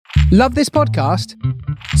Love this podcast?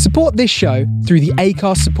 Support this show through the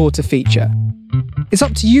Acast supporter feature. It's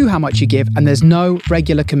up to you how much you give, and there's no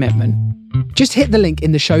regular commitment. Just hit the link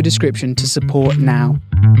in the show description to support now.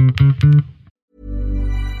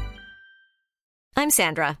 I'm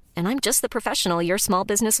Sandra, and I'm just the professional your small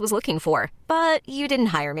business was looking for. But you didn't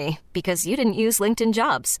hire me because you didn't use LinkedIn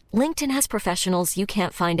Jobs. LinkedIn has professionals you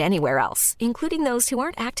can't find anywhere else, including those who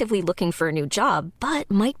aren't actively looking for a new job, but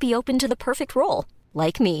might be open to the perfect role,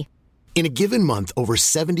 like me. In a given month, over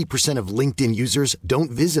 70% of LinkedIn users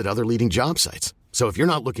don't visit other leading job sites. So if you're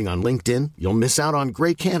not looking on LinkedIn, you'll miss out on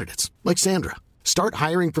great candidates like Sandra. Start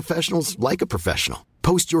hiring professionals like a professional.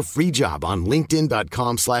 Post your free job on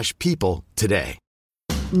linkedin.com/people today.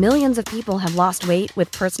 Millions of people have lost weight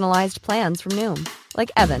with personalized plans from Noom.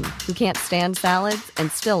 Like Evan, who can't stand salads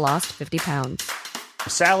and still lost 50 pounds.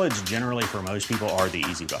 Salads generally for most people are the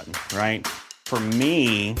easy button, right? For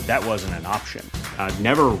me, that wasn't an option. I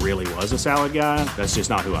never really was a salad guy. That's just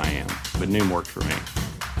not who I am. But Noom worked for me.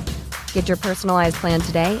 Get your personalized plan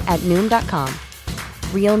today at Noom.com.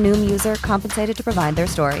 Real Noom user compensated to provide their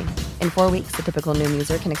story. In 4 weeks, the typical Noom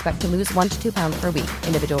user can expect to lose 1 to 2 pounds per week.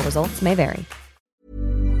 Individual results may vary.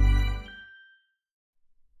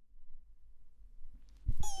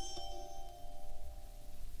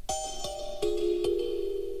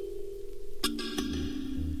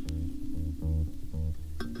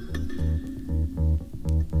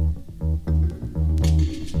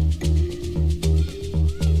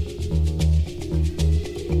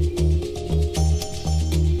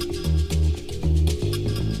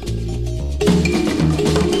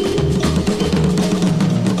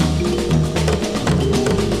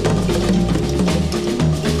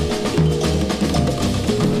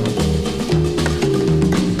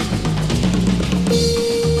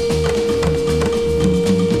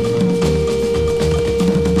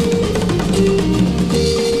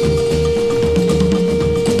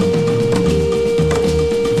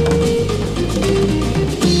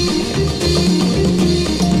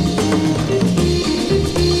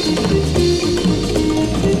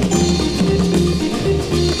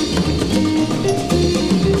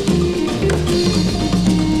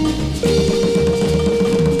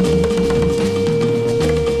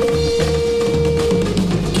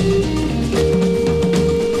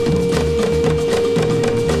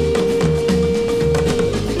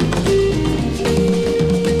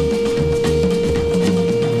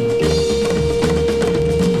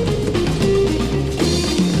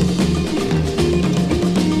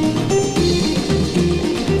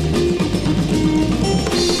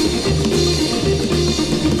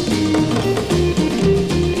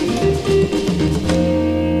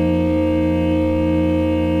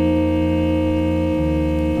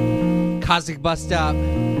 Cosmic Bus Stop.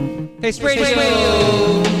 Hey,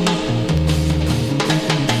 Radio.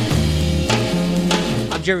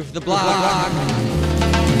 I'm Jeremy for the blog.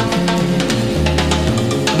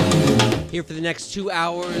 Here for the next 2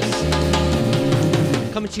 hours.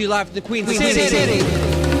 Coming to you live from the Queen City.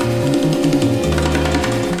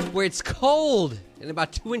 Where it's cold and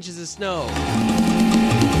about 2 inches of snow.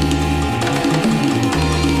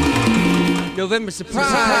 November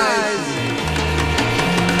surprise.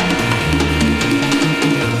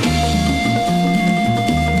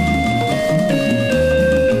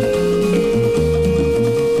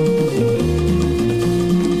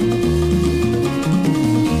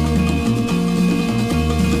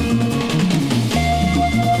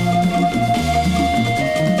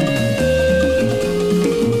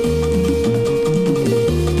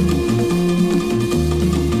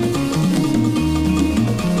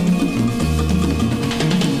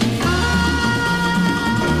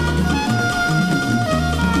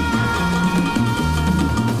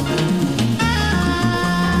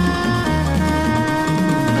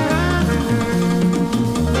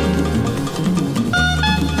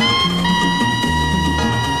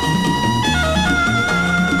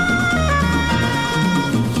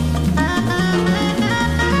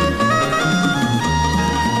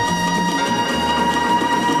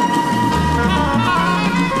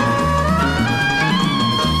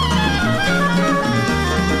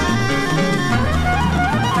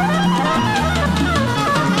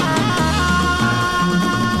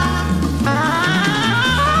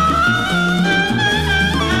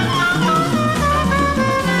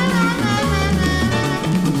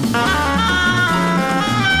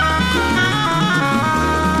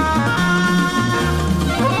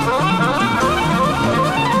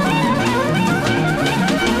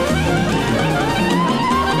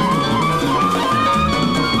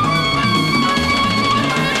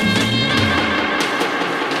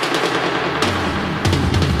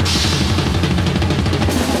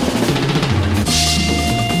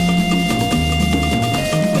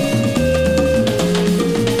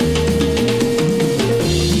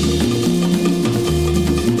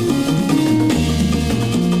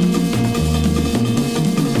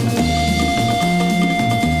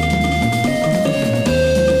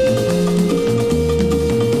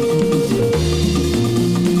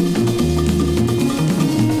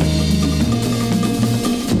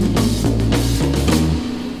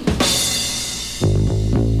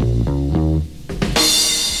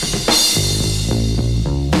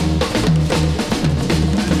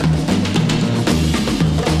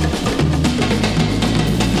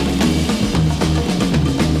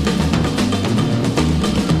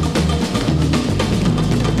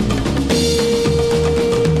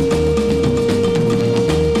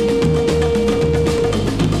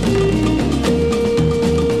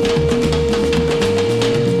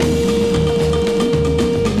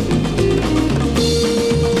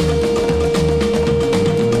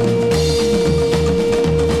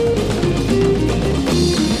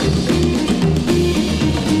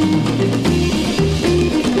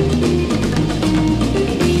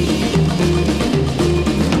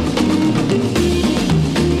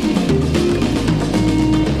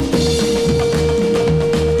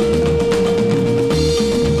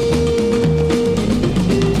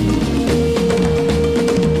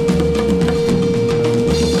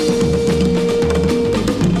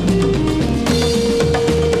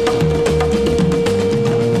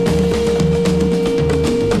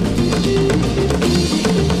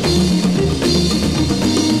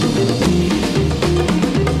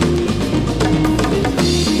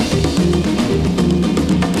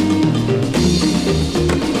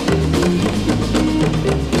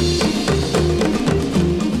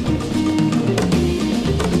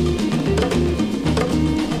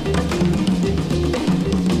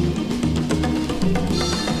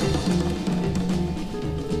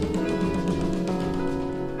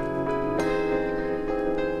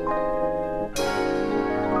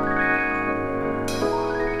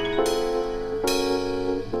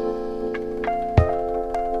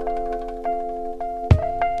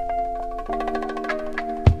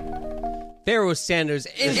 Pharoah Sanders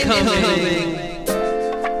incoming.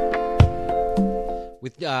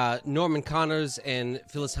 With Norman Connors and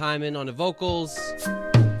Phyllis Hyman on the vocals.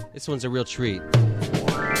 This one's a real treat.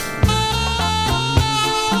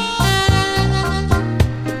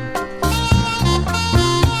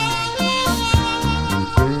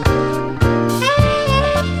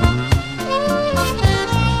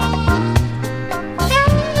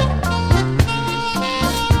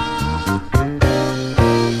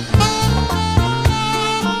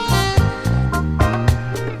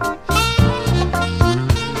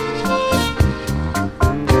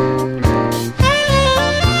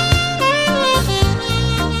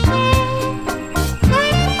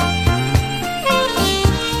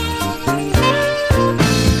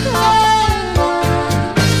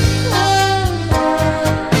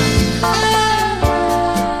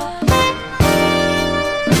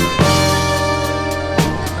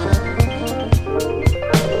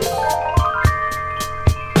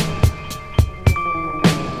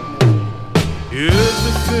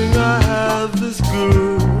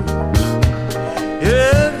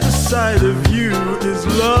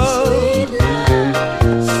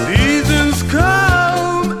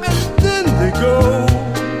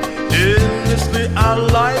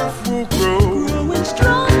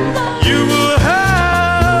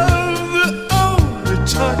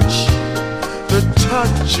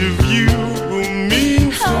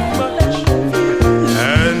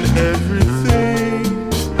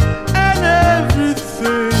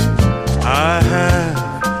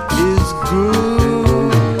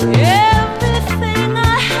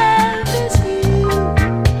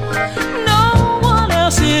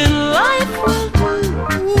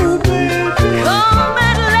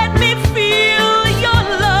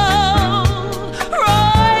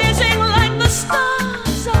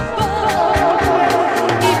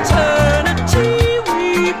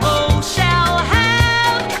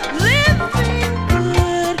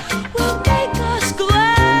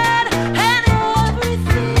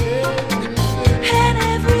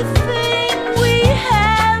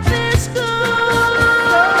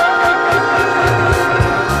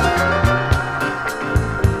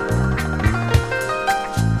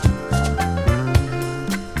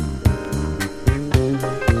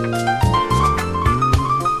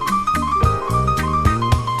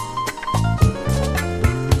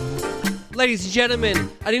 Ladies and gentlemen,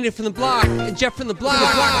 Anita from the Block and Jeff from the Block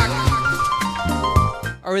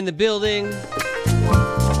are in the building.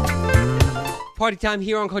 Party time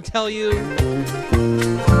here on Cartel U.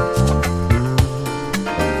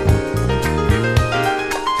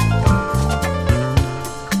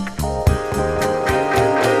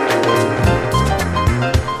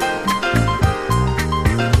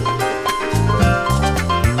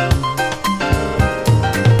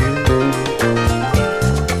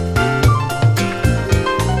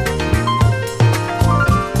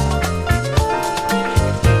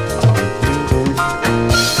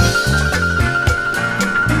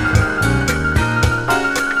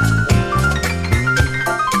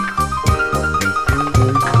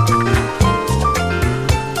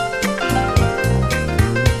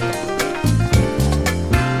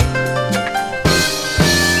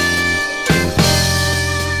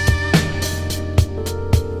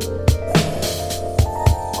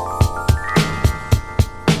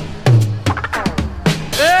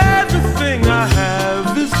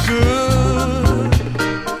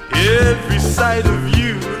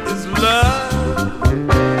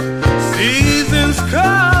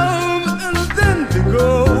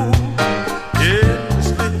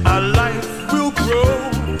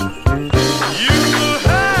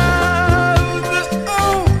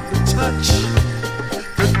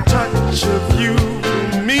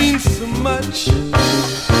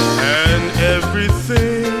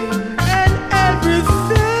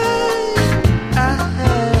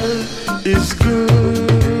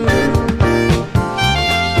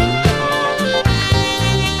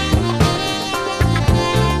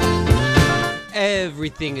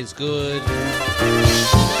 Everything is good.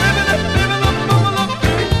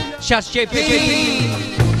 Shouts JP.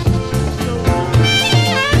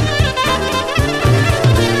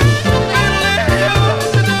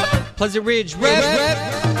 Pleasant Ridge,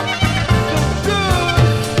 rep.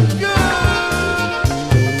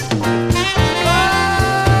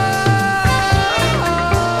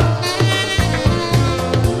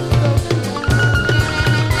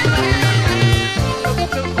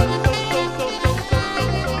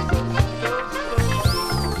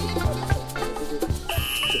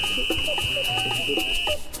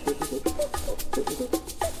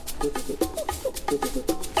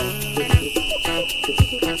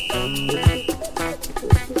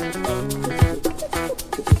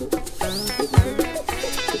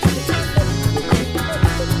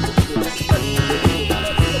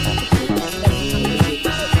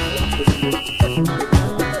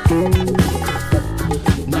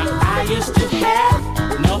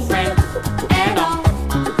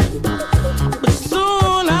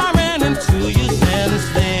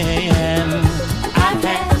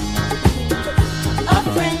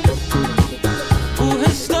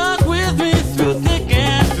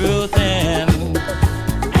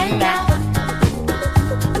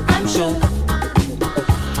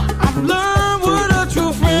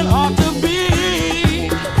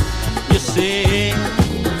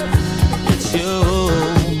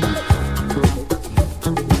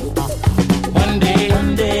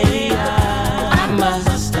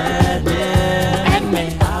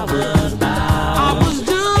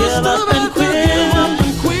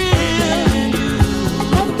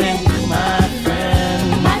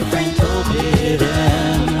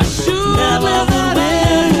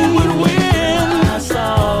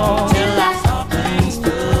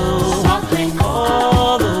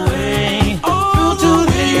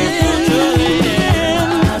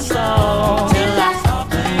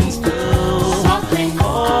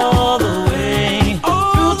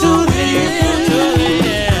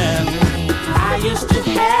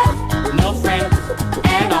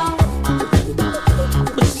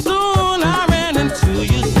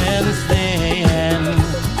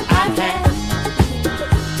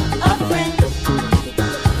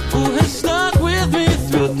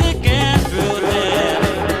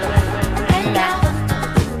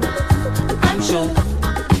 sure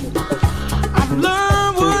I've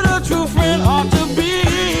learned what a true friend ought to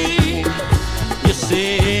be. You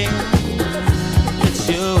see, it's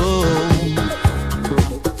you.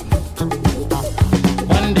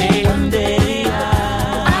 One day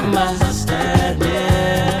I must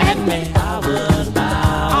admit I was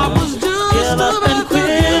bound. I was just give up and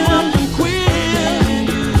quit.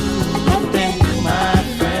 But then my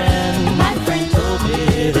friend told me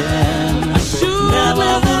then I should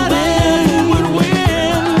never win would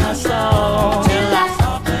win. I saw till I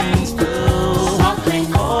saw things through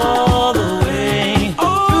all the way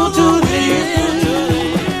through to the end.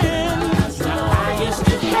 I used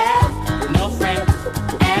to have no friends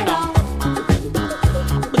at all,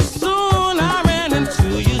 but soon I ran into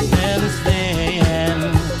you since then.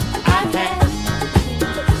 I've had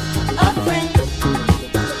a friend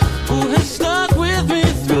who has stuck with me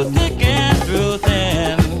through thick and through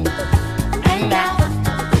thin, and now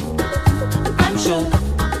I'm sure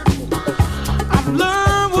I've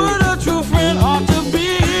learned what a true friend ought to be.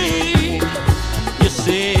 You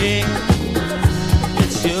see,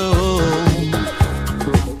 it's you.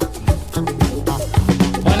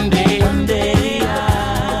 One day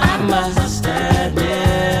I must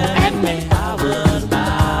admit I was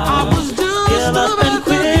bound. I was just give up and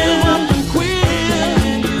quit.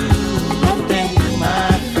 But then my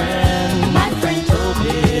friend told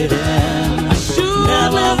me then I should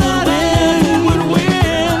never win would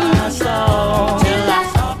win. I saw till I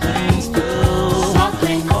saw things through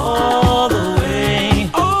all the way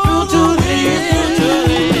through to the end.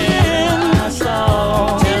 I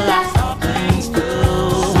saw till I saw things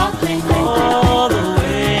through all the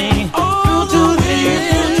way through to the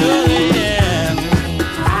end.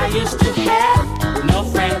 I used to have no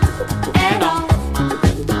friends at all,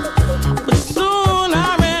 but soon I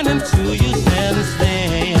ran into you since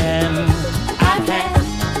then. I've had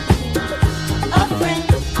a friend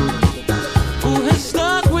who has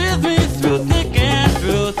stuck with me through thick and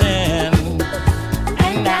through thin,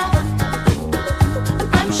 and now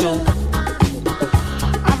I'm sure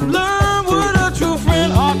I've learned what a true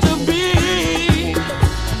friend ought to be.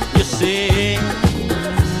 You see,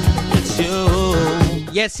 it's you.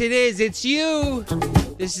 Yes, it is. It's you.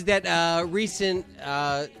 This is that recent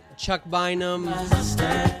Chuck Bynum.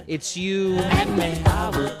 It's you.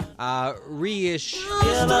 Reish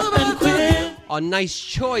Give up and quit. on Nice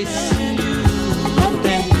Choice. But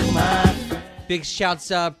then my Big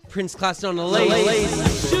shouts, Prince Class on the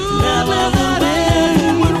Lace. never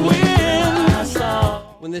win would win. I saw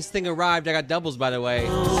When this thing arrived, I got doubles, by the way.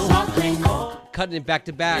 something Cutting it back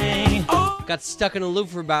to back. Got stuck in a loop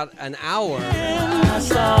for about an hour. I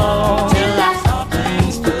saw till I saw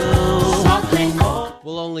things through something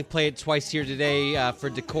We'll only play it twice here today for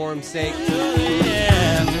decorum's sake.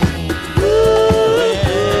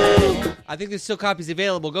 I think there's still copies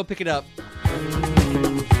available. Go pick it up.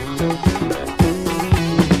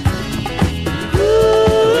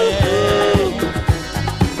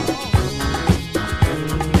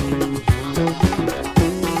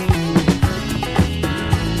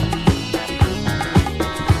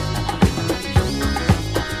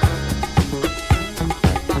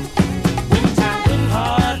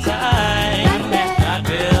 hard time. I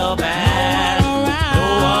feel bad. No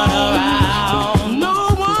one around. No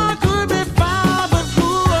one could be found but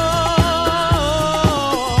cruel.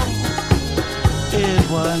 It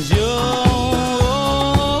was you.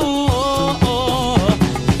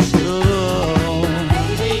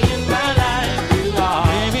 Baby, in my life you are.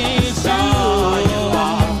 Baby, it's you.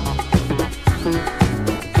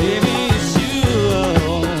 Baby, it's you.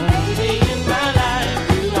 Baby, in my life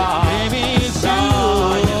you are. Baby, it's you.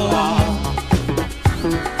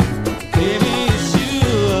 Baby, it's you.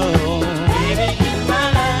 Baby, in my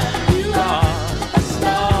life you are. A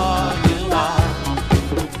star you are.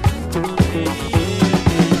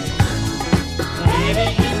 Baby,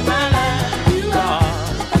 in my life you are.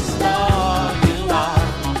 A star you are.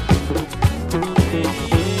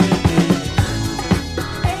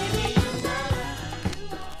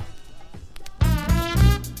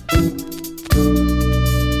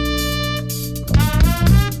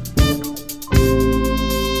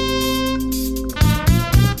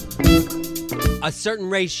 A certain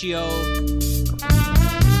ratio.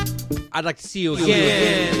 I'd like to see you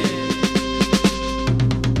again.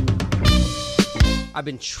 I've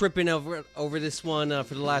been tripping over this one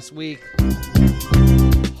for the last week.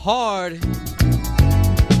 Hard.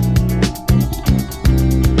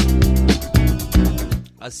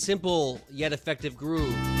 A simple yet effective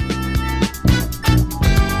groove.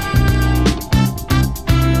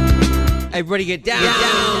 Everybody get down.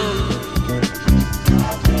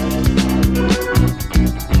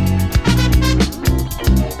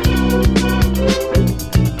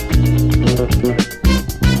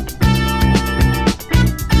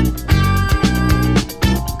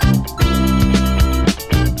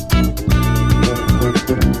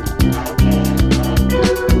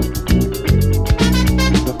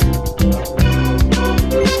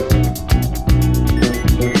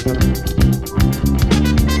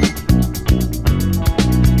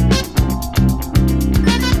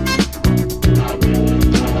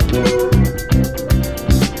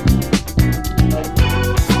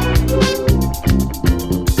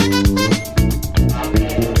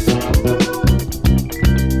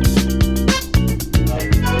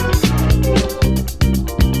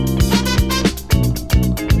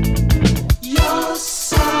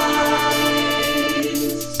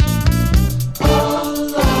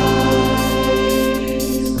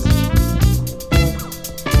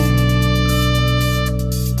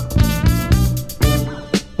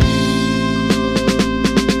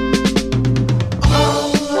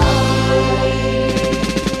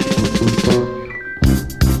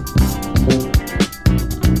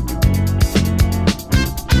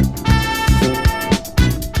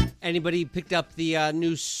 Anybody picked up the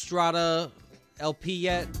new Strata LP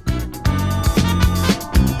yet?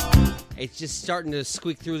 It's just starting to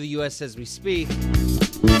squeak through the U.S. as we speak.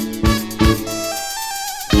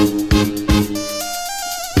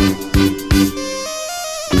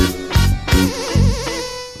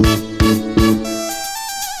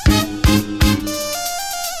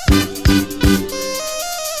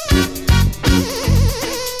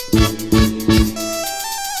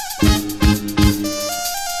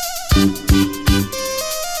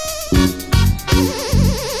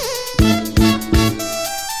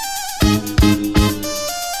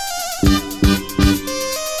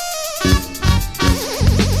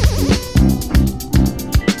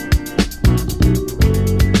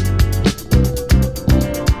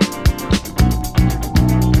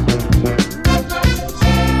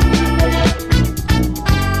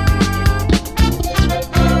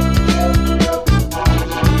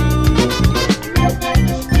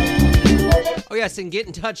 And get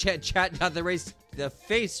in touch at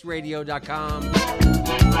chat.thefaceradio.com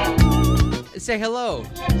and say hello.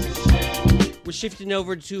 We're shifting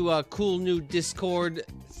over to a cool new Discord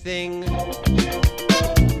thing.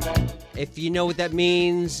 If you know what that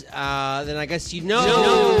means, then I guess you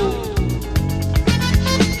know.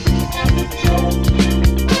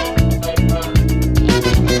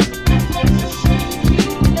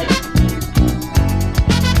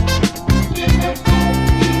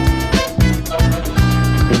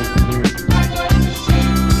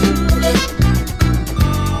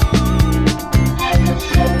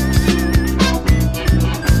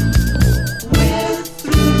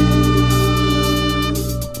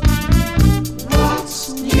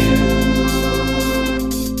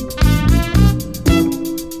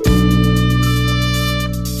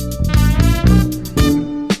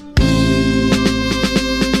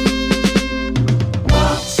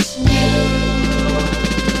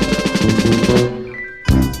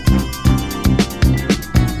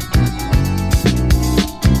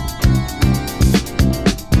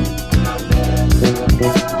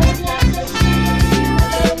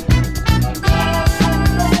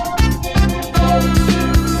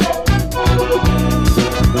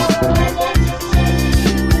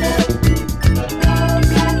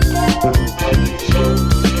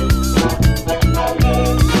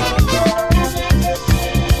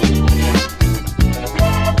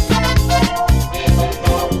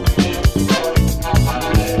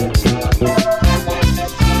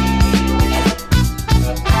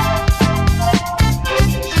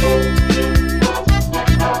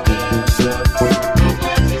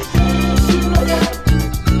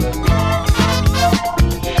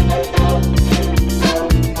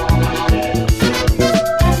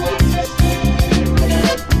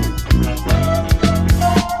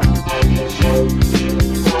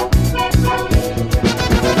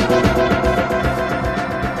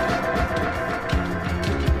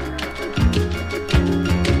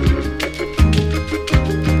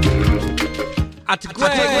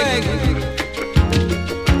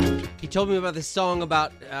 Told me about this song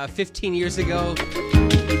about 15 years ago,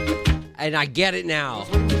 and I get it now.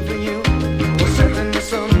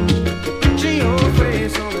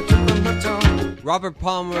 Robert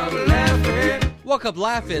Palmer, woke up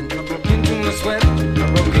laughing. I broke into a sweat,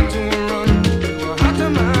 I broke into a run. You were hot to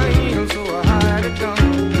my heels, so I had it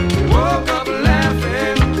done. Woke up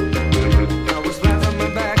laughing. I was flat on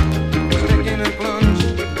my back, was taking a plunge,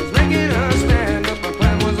 was making a stand up. My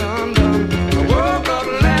plan was undone. I woke up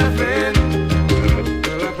laughing.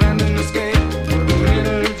 Well, I planned an escape for the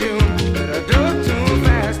middle of June, but I drove too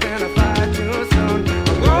fast and I fired too soon. I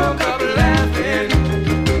woke up laughing.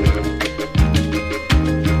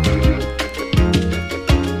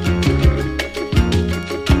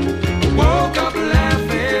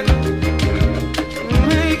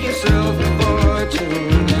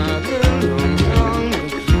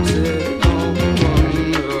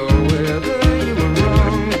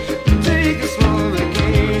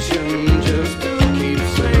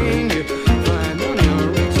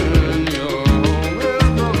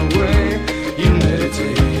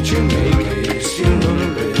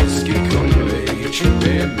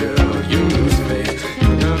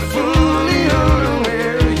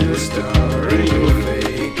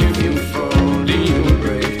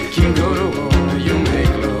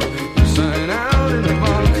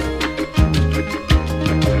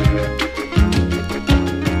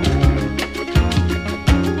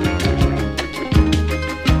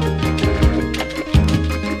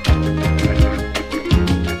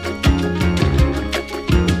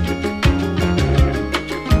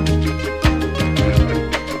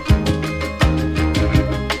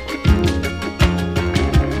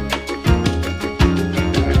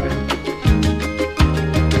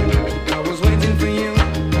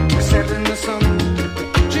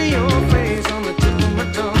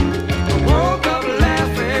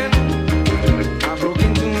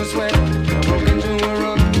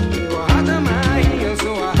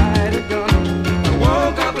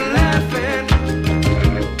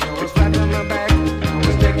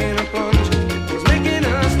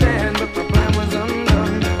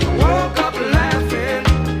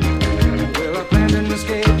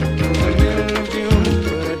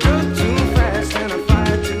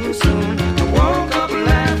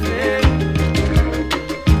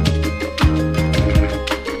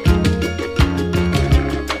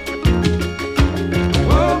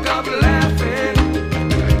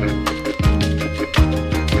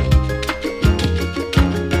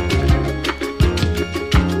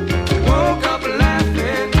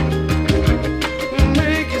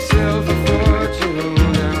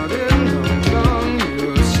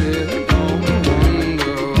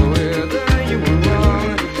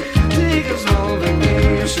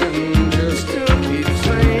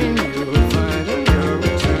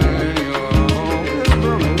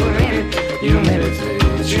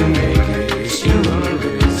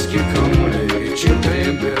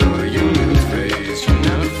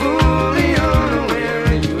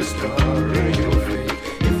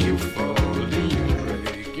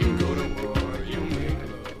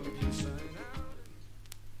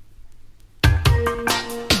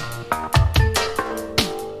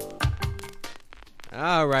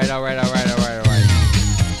 All right. Out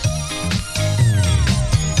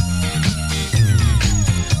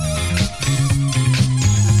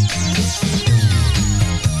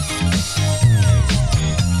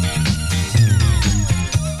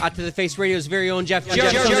to the Face Radio's very own Jeff. This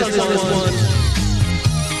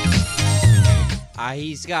one.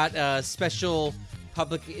 He's got a special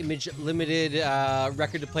Public Image Limited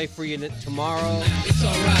record to play for you tomorrow. It's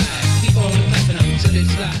alright. Keep on clapping until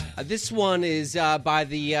it's live. This one is by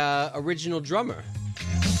the original drummer.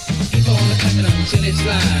 Keep on clapping until it's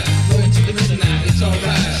live. Going to the rhythm now. It's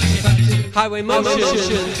alright. Highway Motion.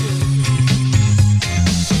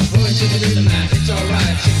 Going to the rhythm now. It's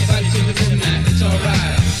alright. Shake your body to the rhythm now. It's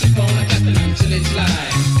alright. Keep on clapping until it's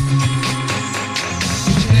live.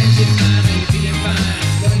 Put your hands in mine and you're feeling fine.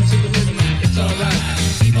 Going to the rhythm now. It's alright.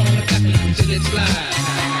 Keep on clapping until it's live.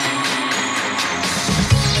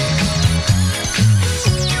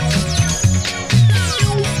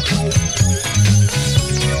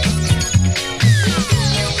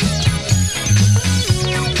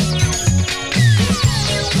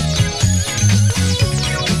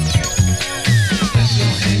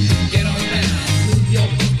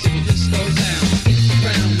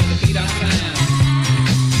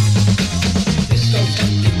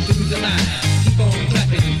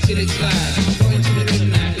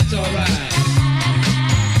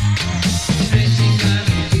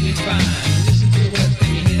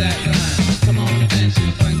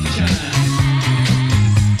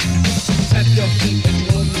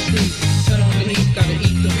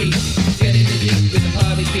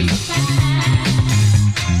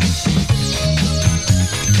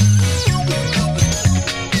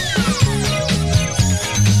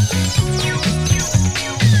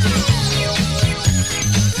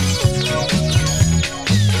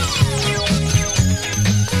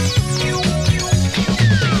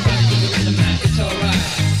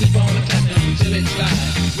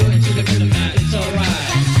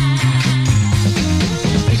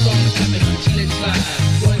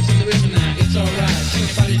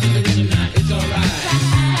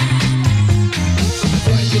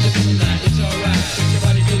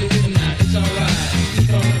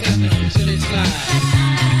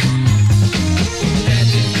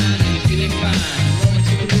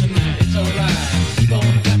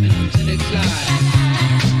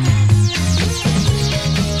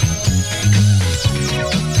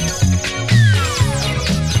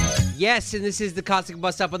 Yes, and this is the Cosmic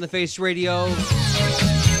Bus Stop on the Face Radio.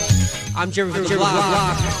 I'm Jeremy from the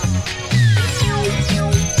Block.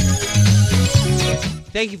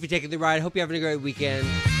 Thank you for taking the ride. Hope you're having a great weekend.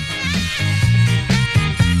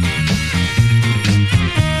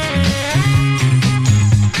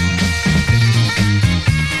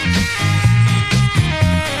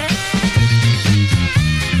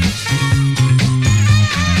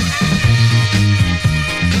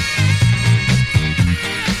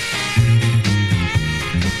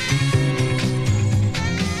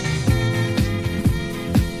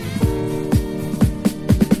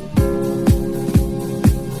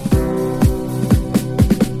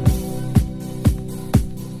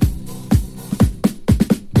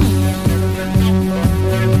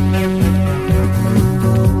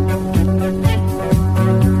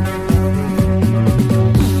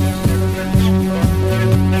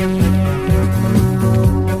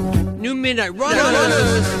 Midnight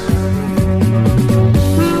Runners.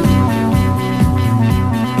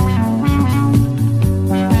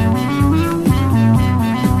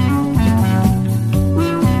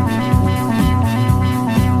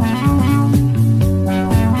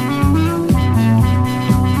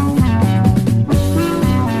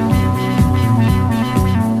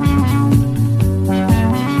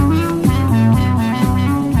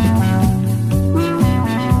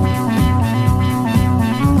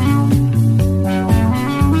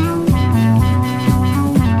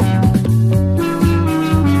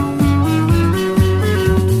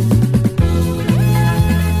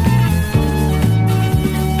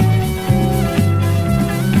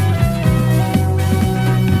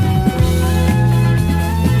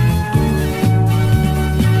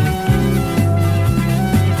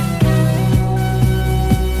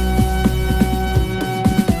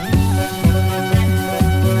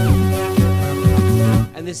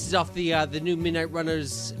 This is off the new Midnight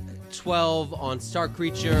Runners 12 on Star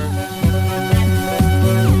Creature.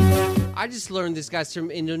 I just learned this guy's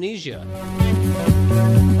from Indonesia.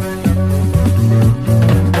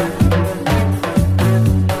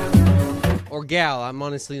 Or gal, I'm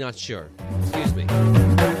honestly not sure. Excuse me.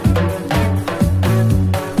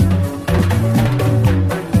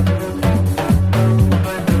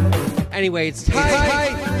 Anyway, it's Hi.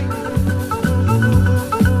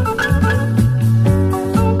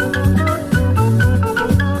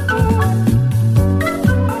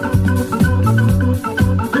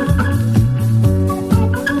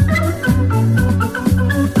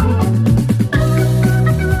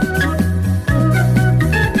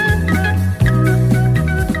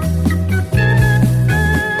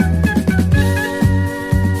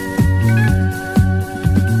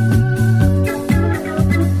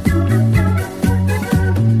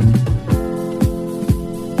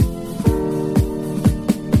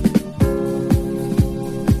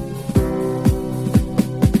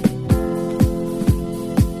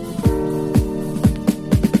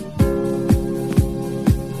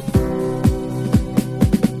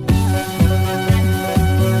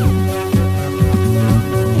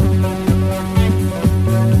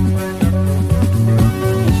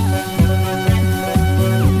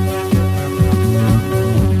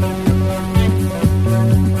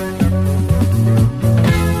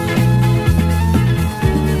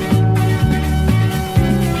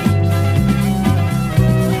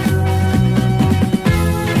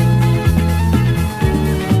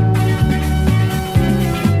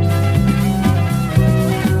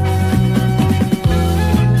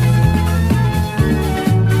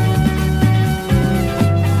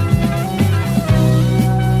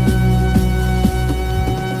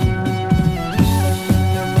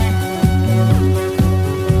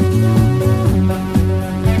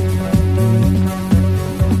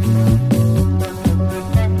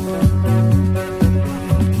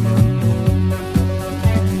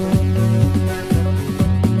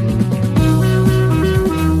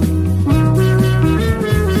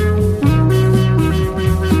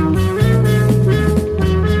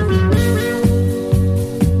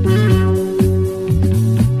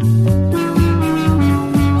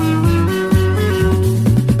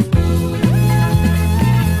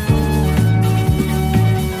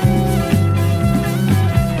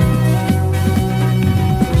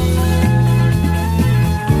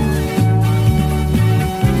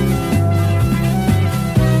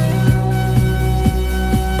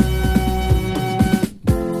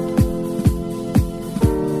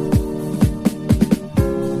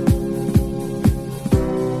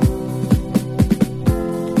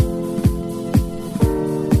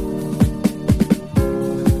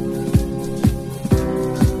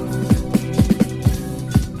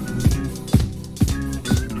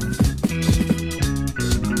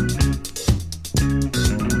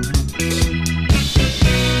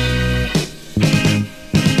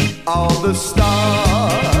 all the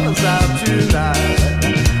stars out tonight.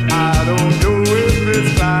 I don't know if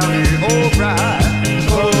it's cloudy or bright,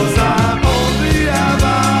 'cause I only have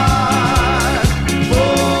eyes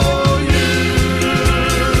for you,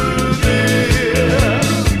 dear.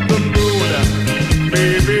 The moon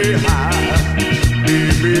may be high,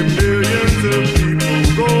 maybe millions of people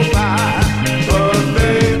go by, but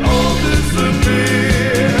they all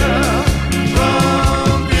disappear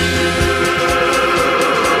from view.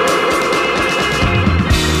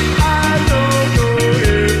 I don't know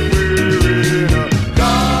if we're in a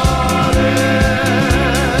garden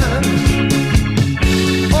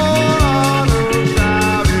or on a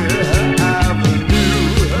crowded avenue.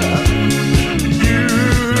 You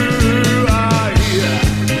are here,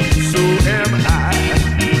 so am I.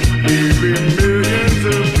 Maybe millions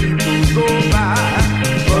of people go by,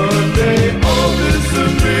 but they all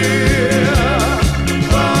disappear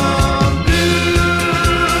from view.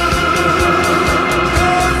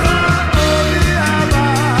 'Cause I only have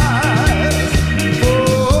eyes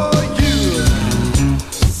for you.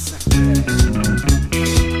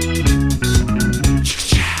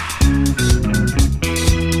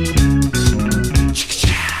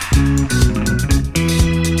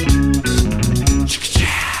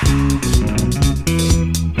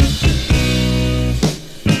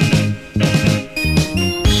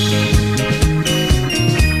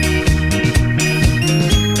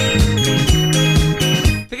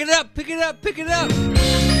 Pick it up, pick it up, pick it up.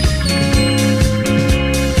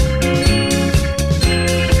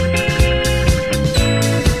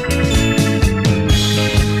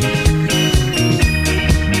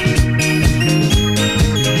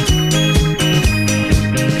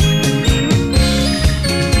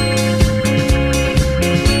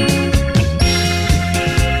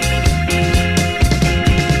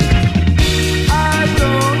 I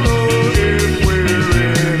don't know if we're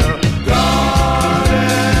in a garden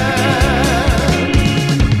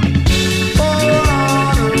or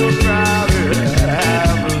on a crowded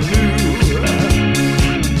avenue.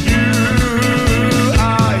 You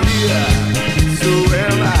are here, so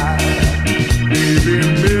am I. Maybe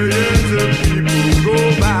millions of people go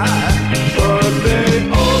by, but they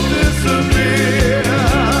all disappear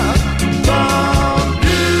from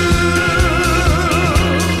view.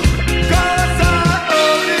 'Cause I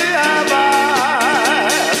only have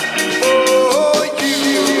eyes for you.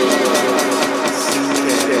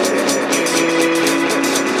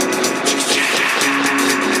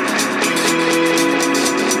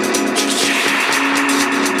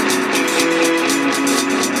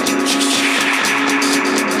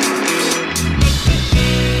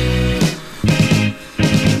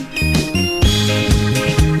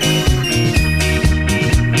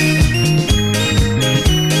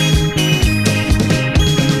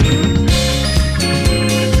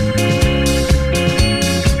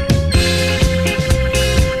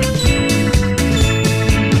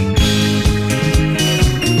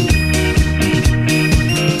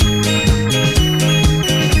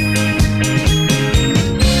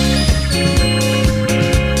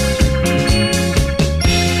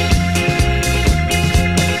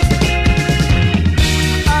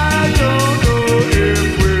 I don't know if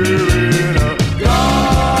we're in a garden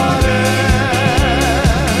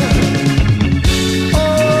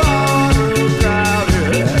or on a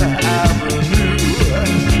crowded avenue.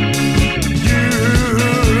 You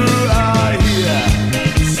are here,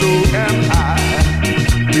 so am I.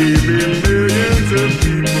 Maybe millions of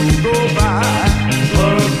people go by,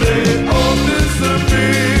 but they all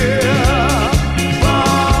disappear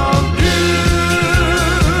from view.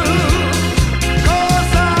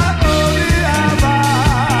 'Cause I only have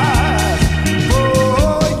eyes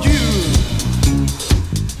for you.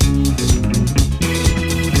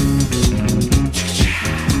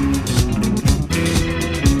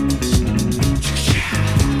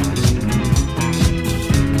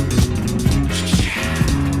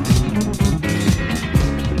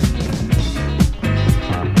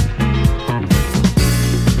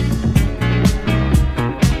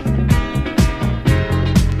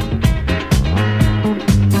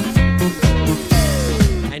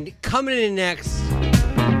 And coming in next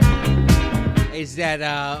is that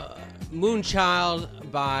Moonchild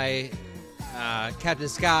by Captain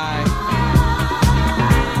Sky.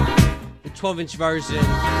 The 12-inch version,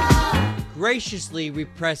 graciously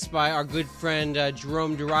repressed by our good friend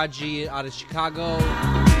Jerome Duraji out of Chicago.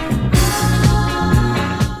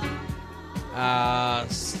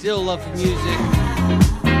 Still love for music.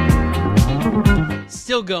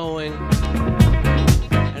 Still going.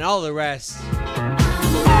 And all the rest.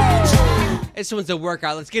 This one's a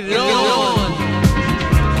workout. Let's get it on.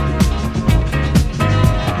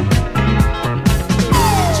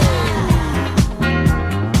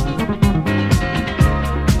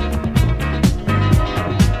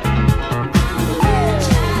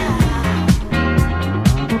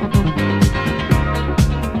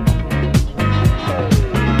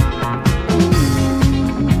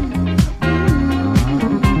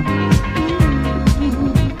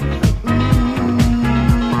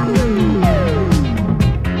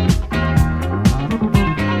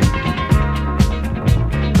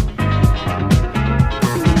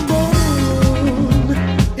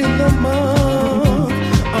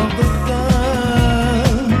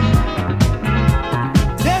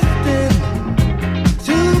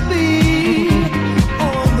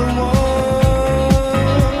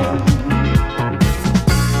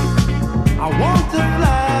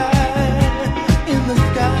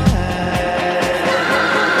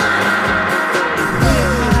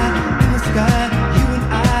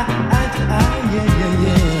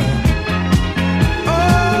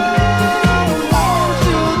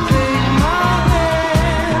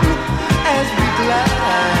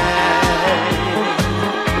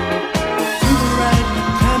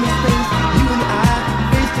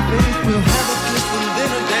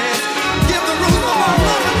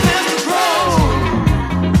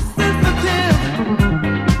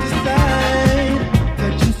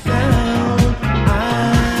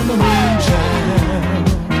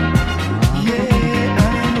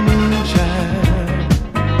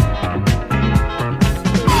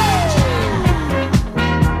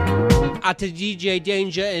 Out to DJ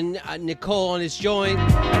Danger and Nicole on his joint.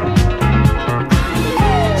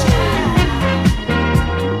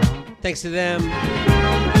 Thanks to them.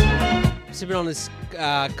 Sipping on this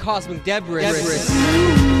Cosmic Debris.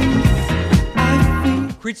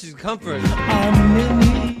 Creatures of Comfort.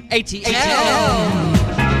 ATL.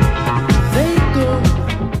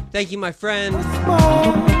 Thank you, my friend.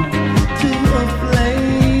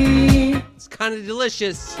 It's kind of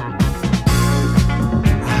delicious.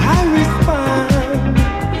 I respond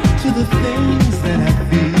to the things that I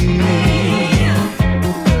feel.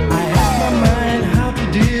 I ask my mind how to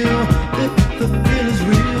deal if the feel is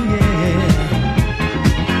real, yeah.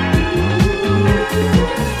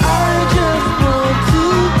 I just want to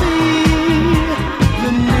be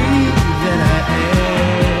the me that I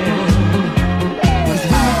am. 'Cause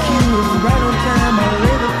when the cue is right on time, I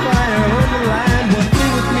lay the fire on the line. One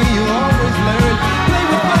thing with me you always learn: play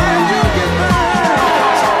with fire and you'll get burned.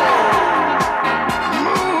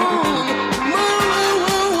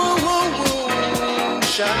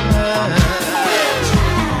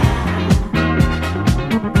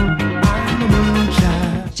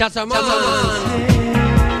 Shouts out, Mom.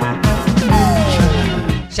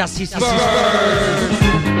 Shouts to Spurs.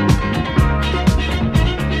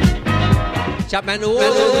 Shout out New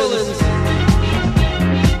Orleans.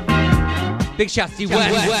 Big shouts to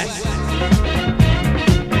West.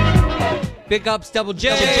 Big ups, Double J.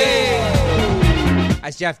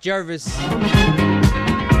 That's Jeff Jervis.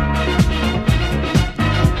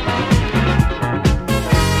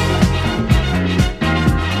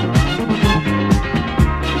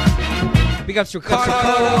 Big ups to Ricardo.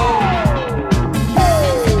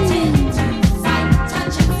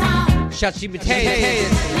 Shout to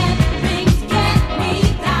Mateus.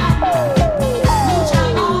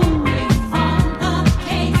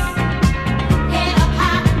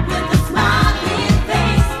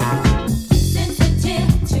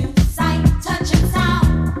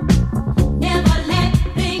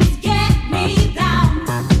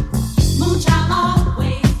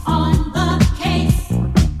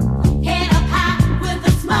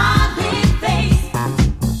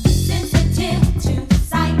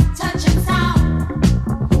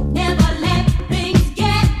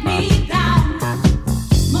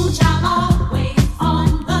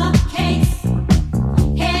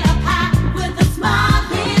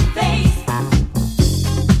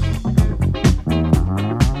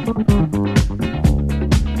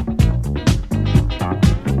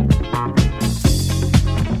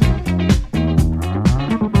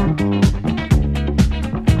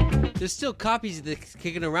 There's still copies of this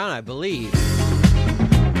kicking around, I believe.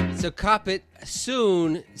 So cop it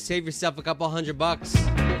soon. Save yourself a couple $100.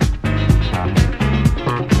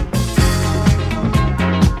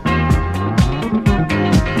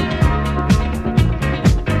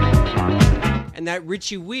 And that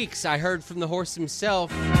Richie Weeks, I heard from the horse himself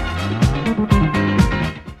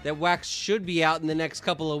that Wax should be out in the next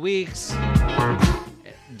couple of weeks.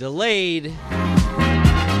 Delayed.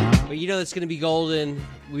 But you know it's going to be golden.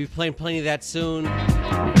 We'll be playing plenty of that soon.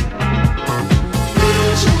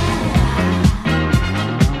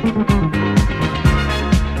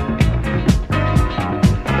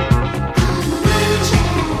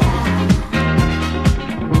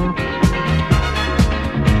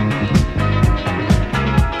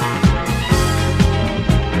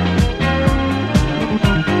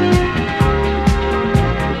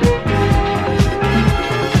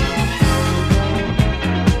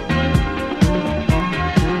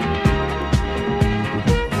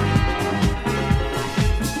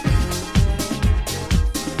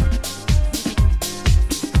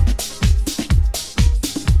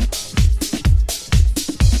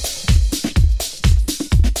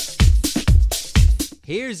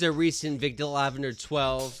 Here's a recent Victor Lavender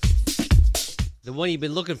 12, the one you've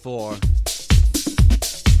been looking for,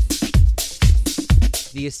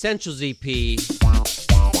 the Essentials EP.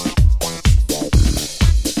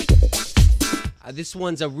 This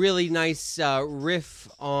one's a really nice riff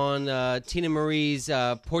on Tina Marie's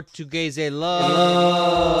Portuguese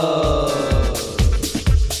Love.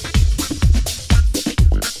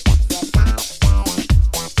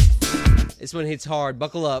 This one hits hard.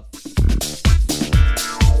 Buckle up.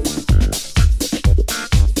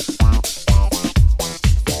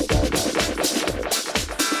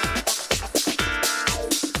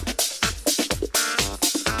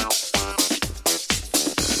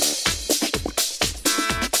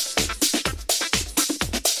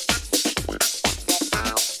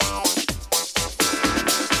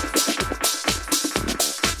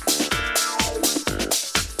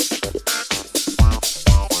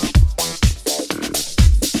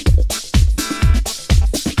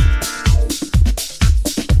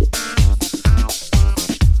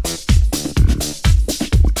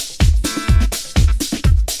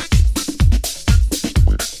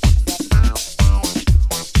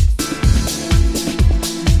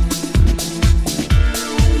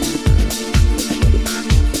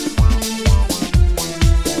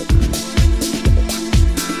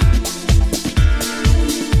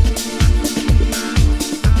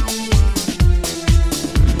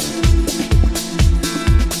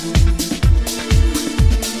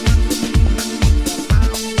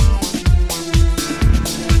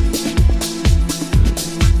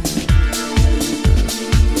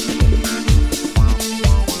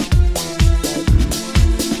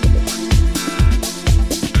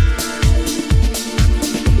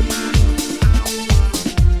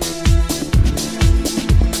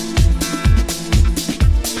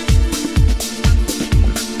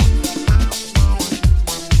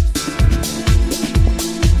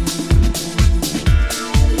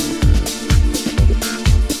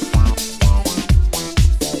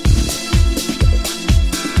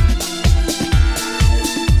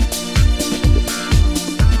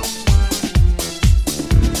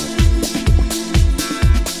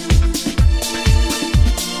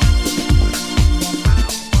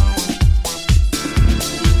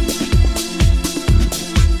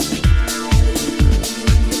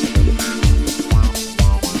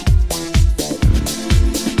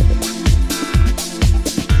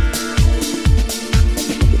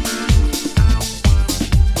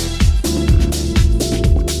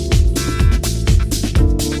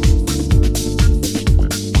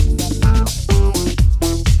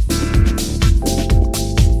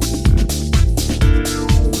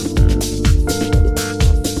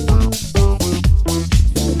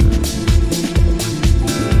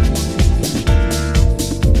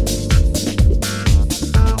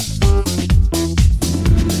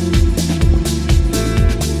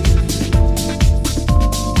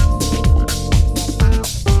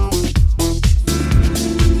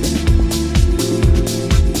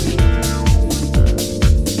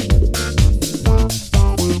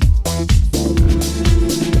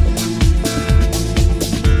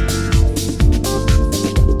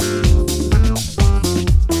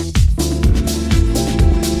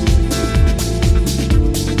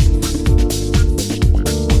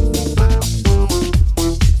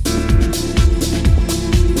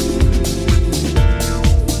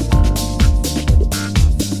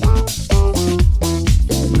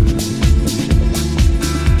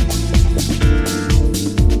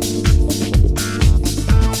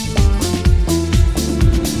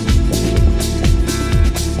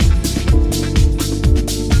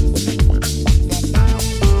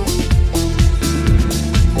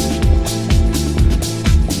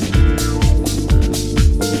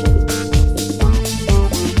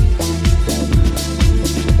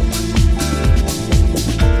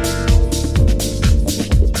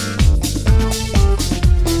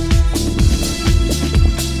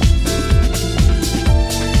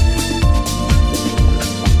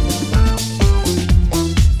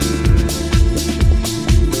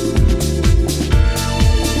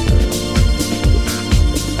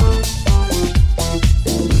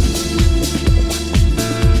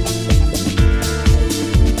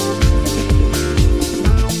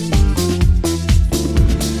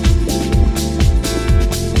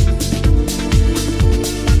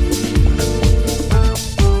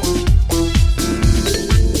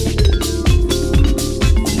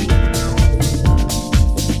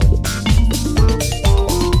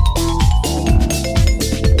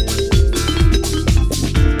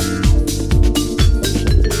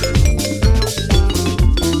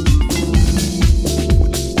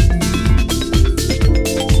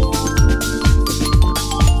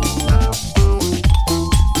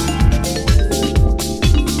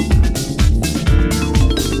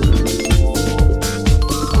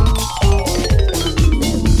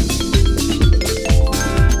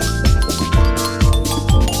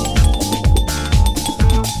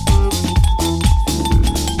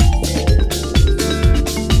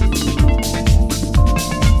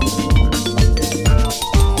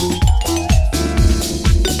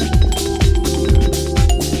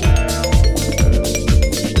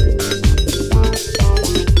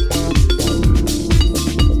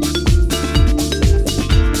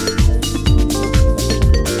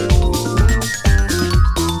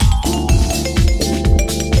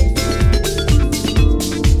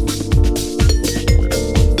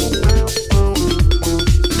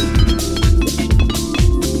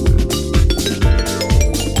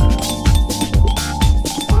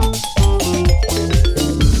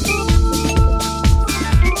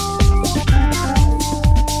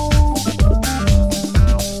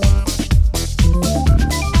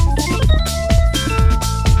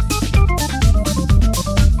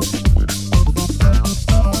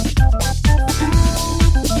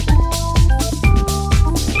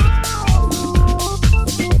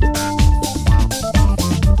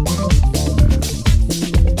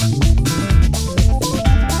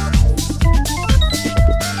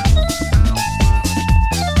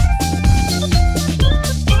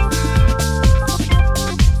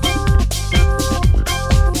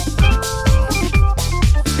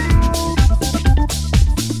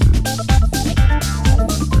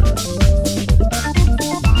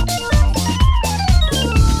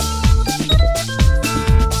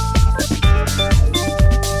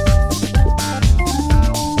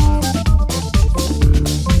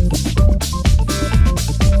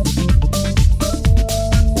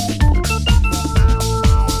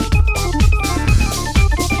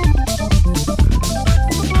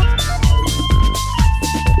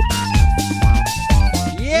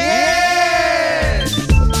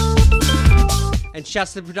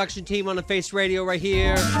 Shouts to the production team on the Face Radio right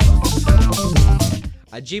here.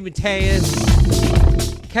 G. Mateus,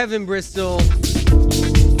 Kevin Bristol,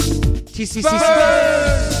 TC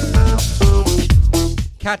Spurs,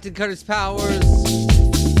 Captain Curtis Powers,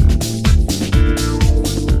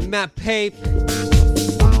 Matt Pape,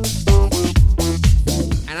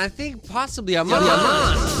 and I think possibly Aman.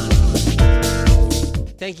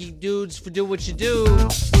 Thank you, dudes, for doing what you do.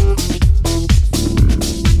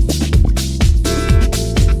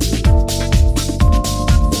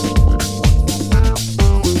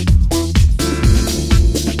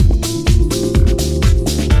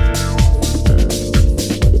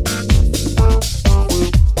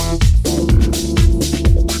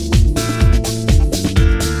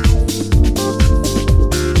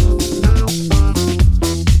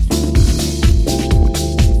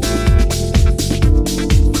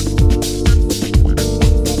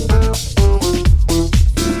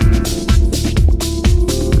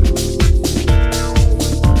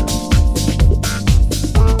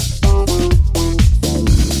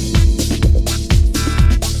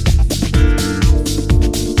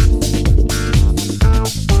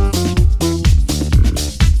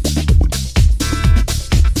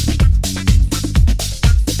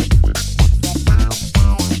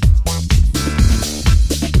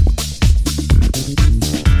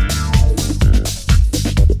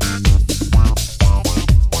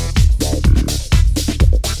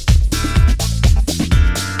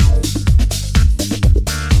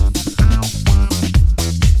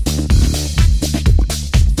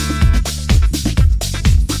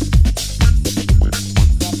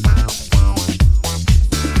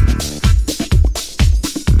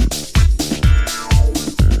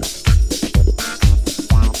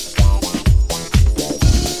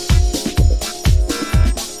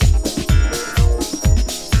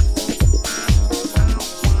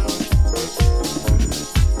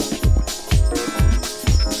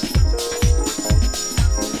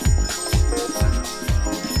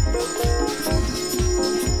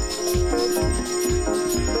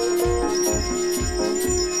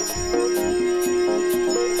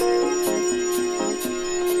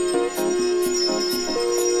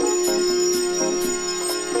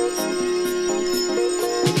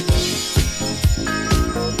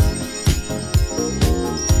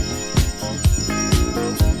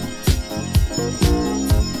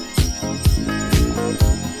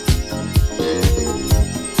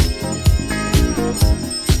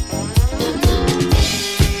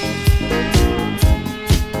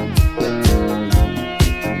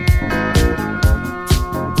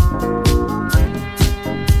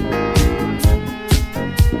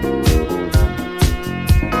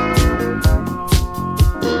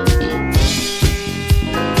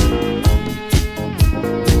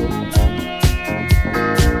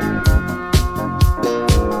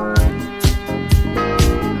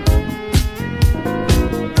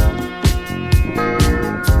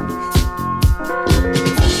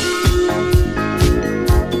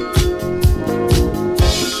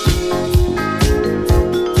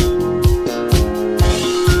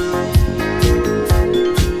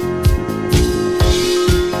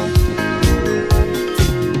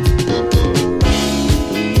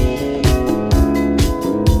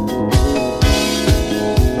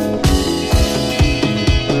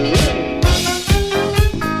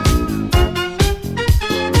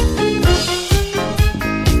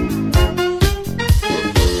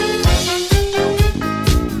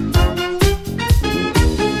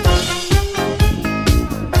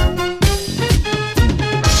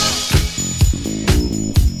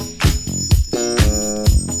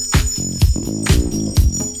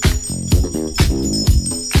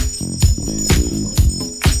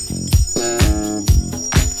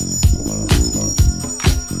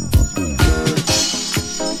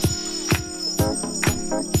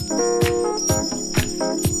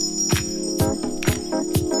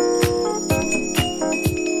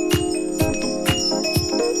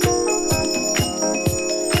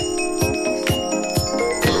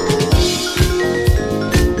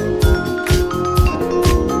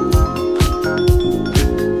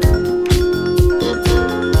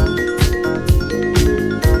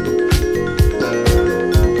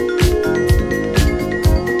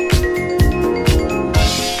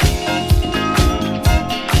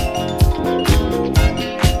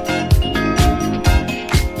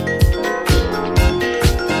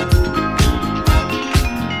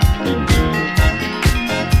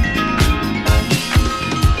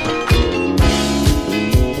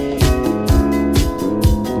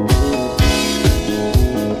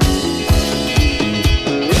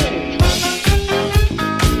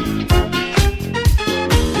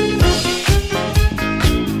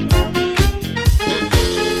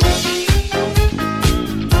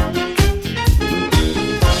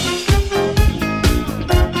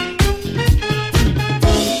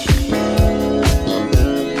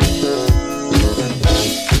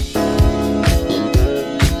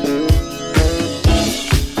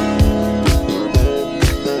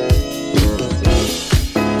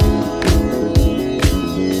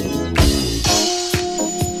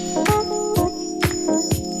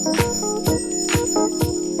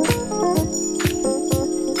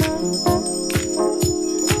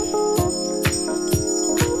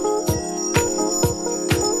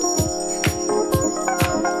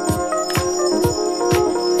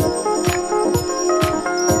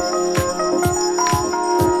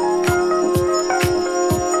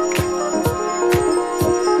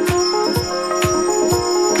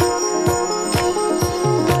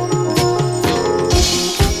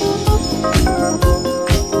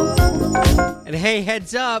 Hey,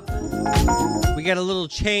 heads up. We got a little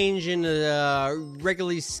change in the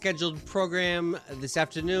regularly scheduled program this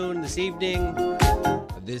afternoon, this evening,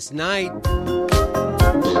 this night.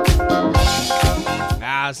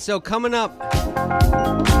 So coming up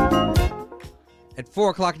at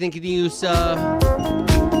 4 o'clock, Nicky News, you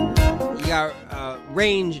got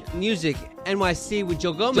Range Music NYC with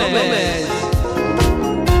Joe Gomez.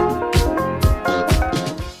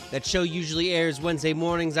 That show usually airs Wednesday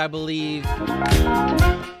mornings, I believe.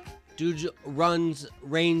 Dude runs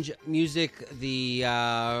Range Music, the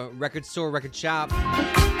record store, record shop.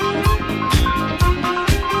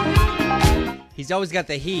 He's always got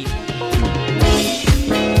the heat.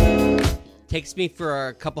 Takes me for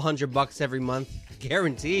a couple $100 every month,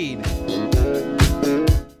 guaranteed.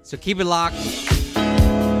 So keep it locked.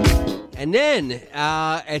 And then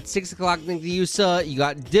at 6 o'clock, Nick DeUsa, you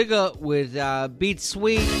got Digga with Beat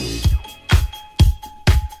Sweet. I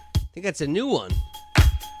think that's a new one.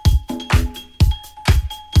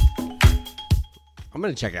 I'm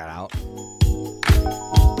going to check that out.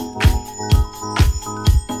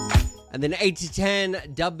 And then 8 to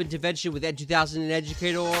 10, Dub Intervention with Ed 2000 and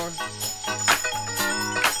Educator.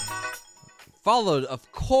 Followed,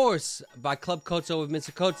 of course, by Club Koto with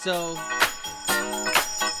Mr. Koto.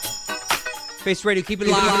 Face Radio, keep it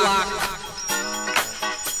locked.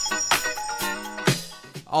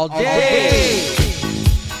 All day.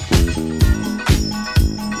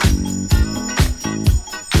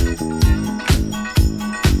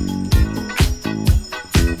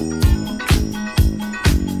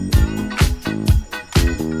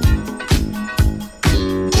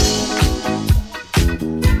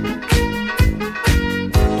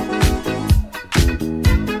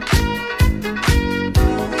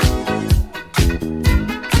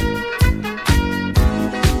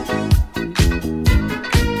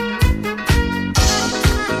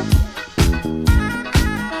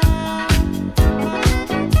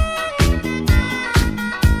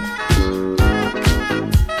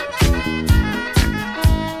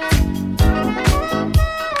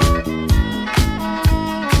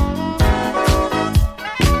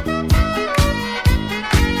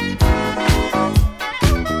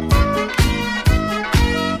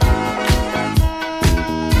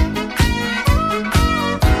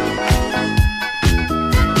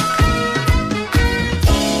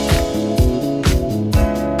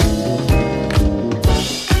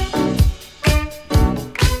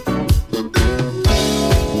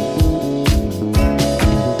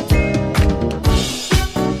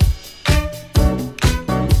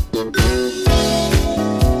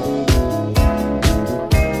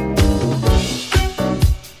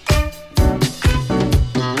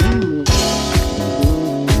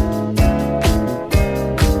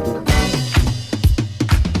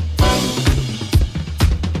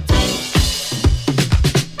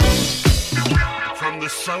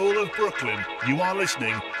 Brooklyn, you are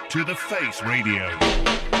listening to The Face Radio.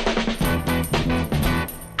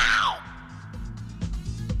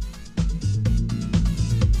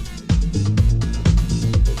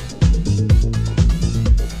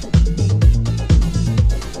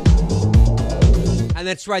 And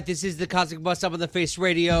that's right, this is the Cosmic Bus Up on The Face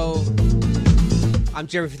Radio. I'm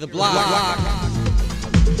Jerry for the Block.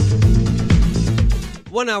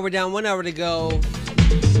 1 hour down, 1 hour to go.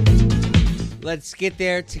 Let's get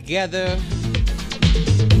there together.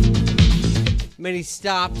 Many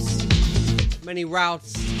stops, many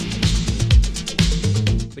routes.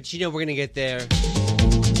 But you know we're going to get there.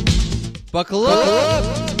 Buckle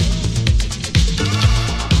up!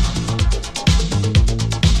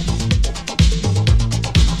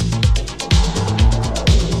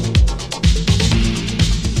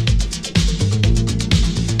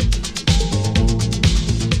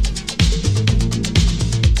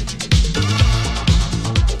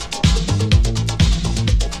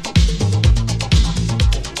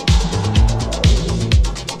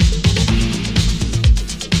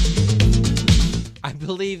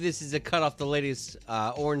 This is a cut off the latest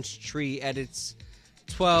Orange Tree Edits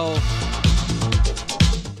 12,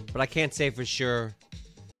 but I can't say for sure.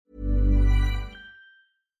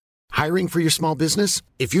 Hiring for your small business?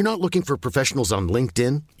 If you're not looking for professionals on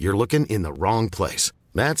LinkedIn, you're looking in the wrong place.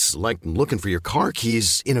 That's like looking for your car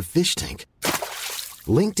keys in a fish tank.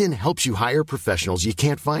 LinkedIn helps you hire professionals you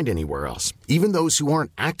can't find anywhere else, even those who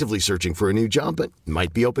aren't actively searching for a new job but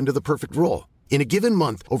might be open to the perfect role. In a given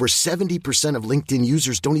month, over 70% of LinkedIn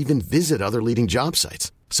users don't even visit other leading job sites.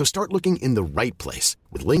 So start looking in the right place.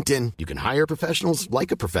 With LinkedIn, you can hire professionals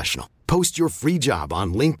like a professional. Post your free job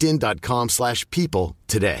on linkedin.com/people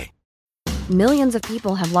today. Millions of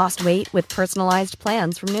people have lost weight with personalized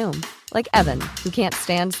plans from Noom. Like Evan, who can't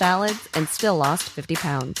stand salads and still lost 50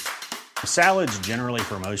 pounds. Salads generally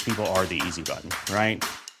for most people are the easy button, right?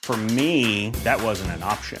 For me, that wasn't an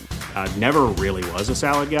option. I never really was a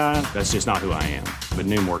salad guy. That's just not who I am. But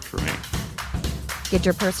Noom worked for me. Get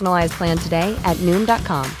your personalized plan today at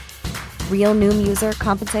Noom.com. Real Noom user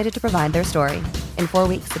compensated to provide their story. In 4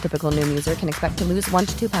 weeks, the typical Noom user can expect to lose 1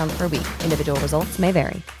 to 2 pounds per week. Individual results may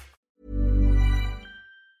vary.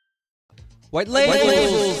 White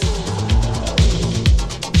labels.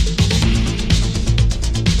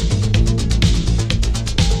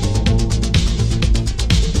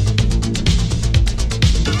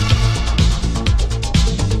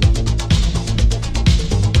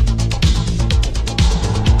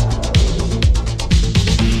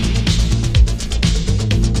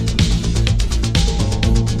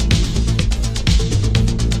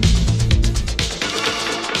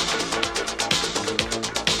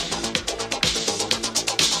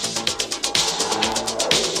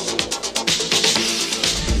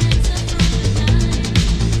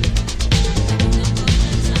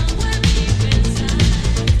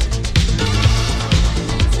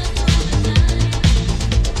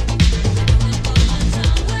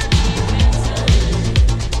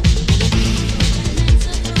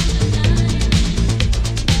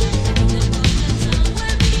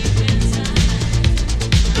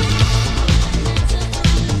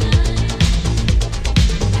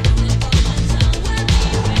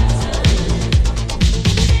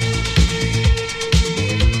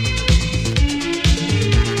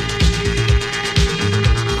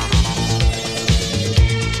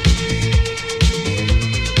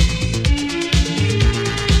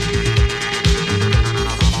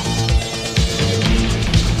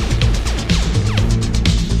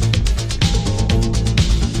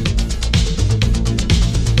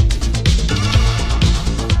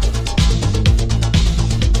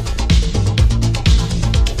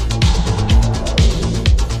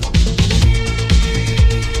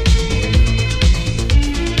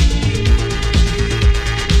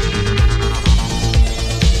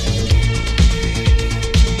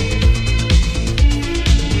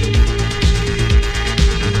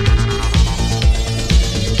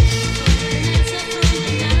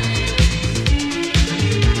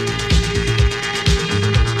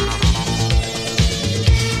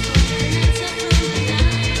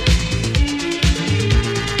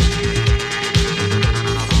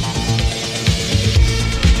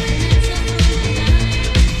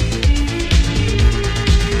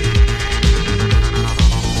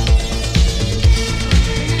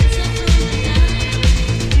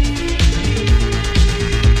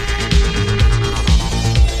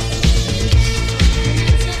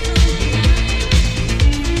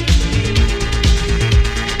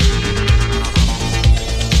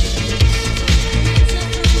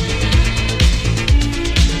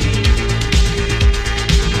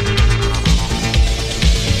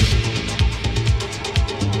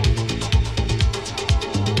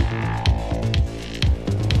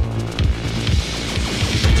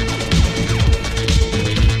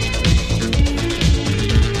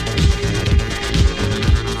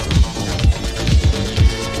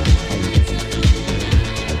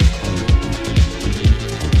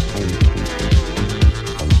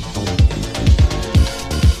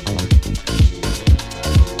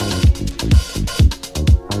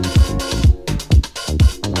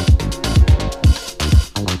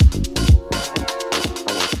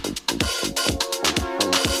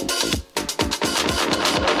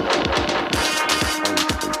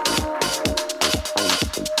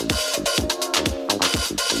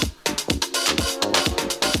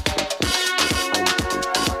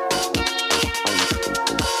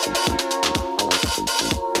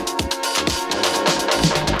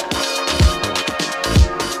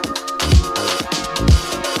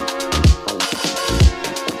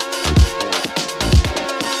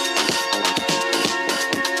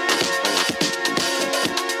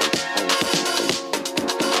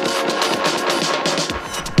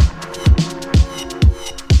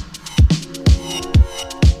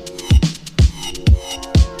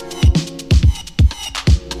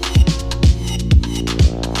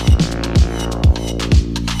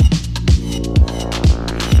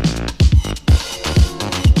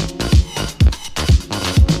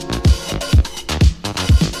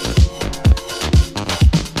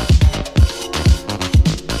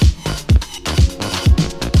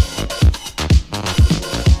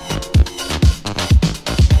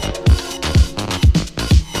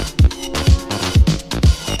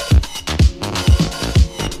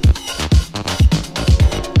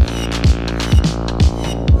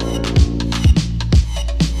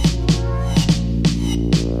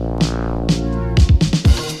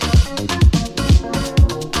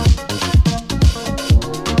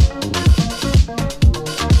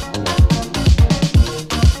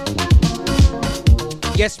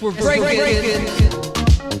 Yes, we're breaking.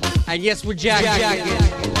 And yes, we're jacking.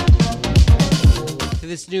 To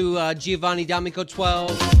this new Giovanni D'Amico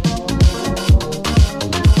 12.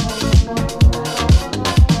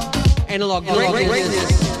 Analog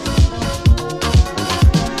greatness.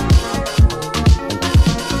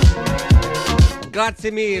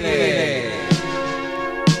 Grazie mille.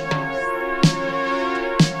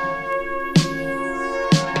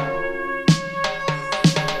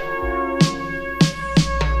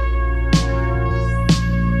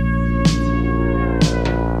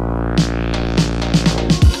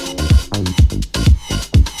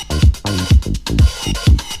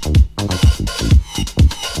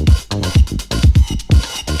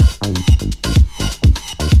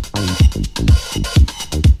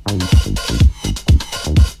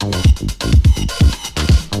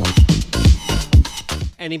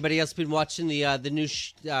 Anybody else been watching the new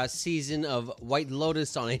season of White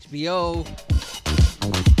Lotus on HBO?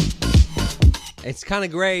 It's kind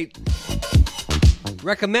of great.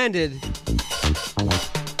 Recommended.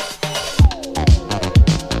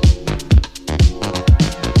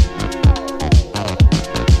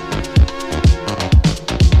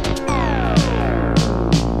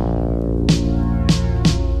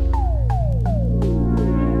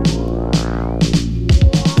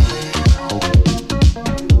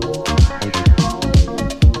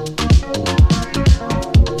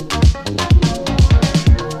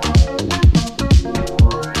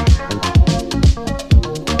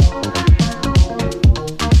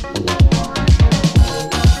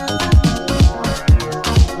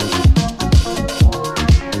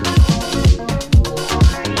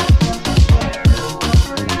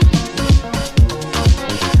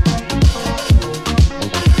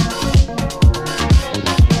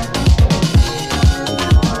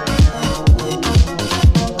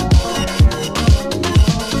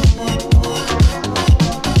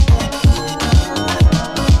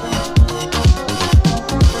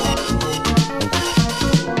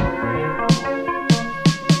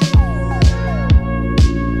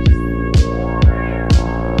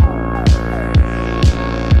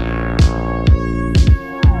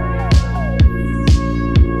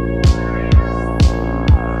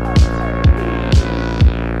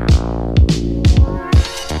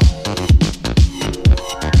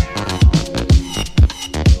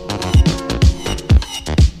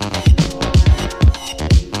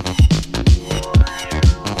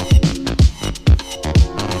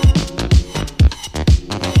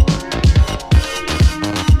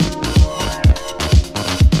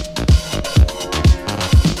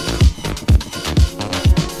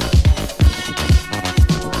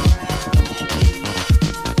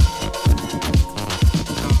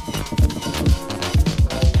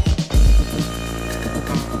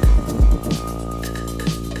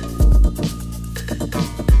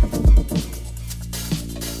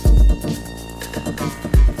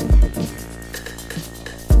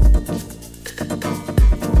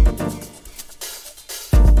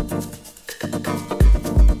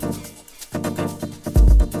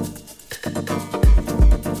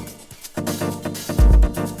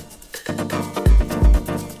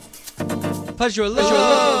 Pleasure of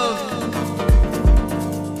love.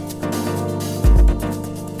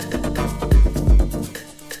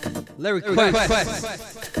 Larry Quest.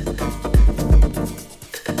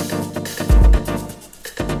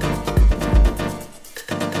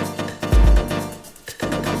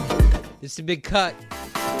 It's a big cut.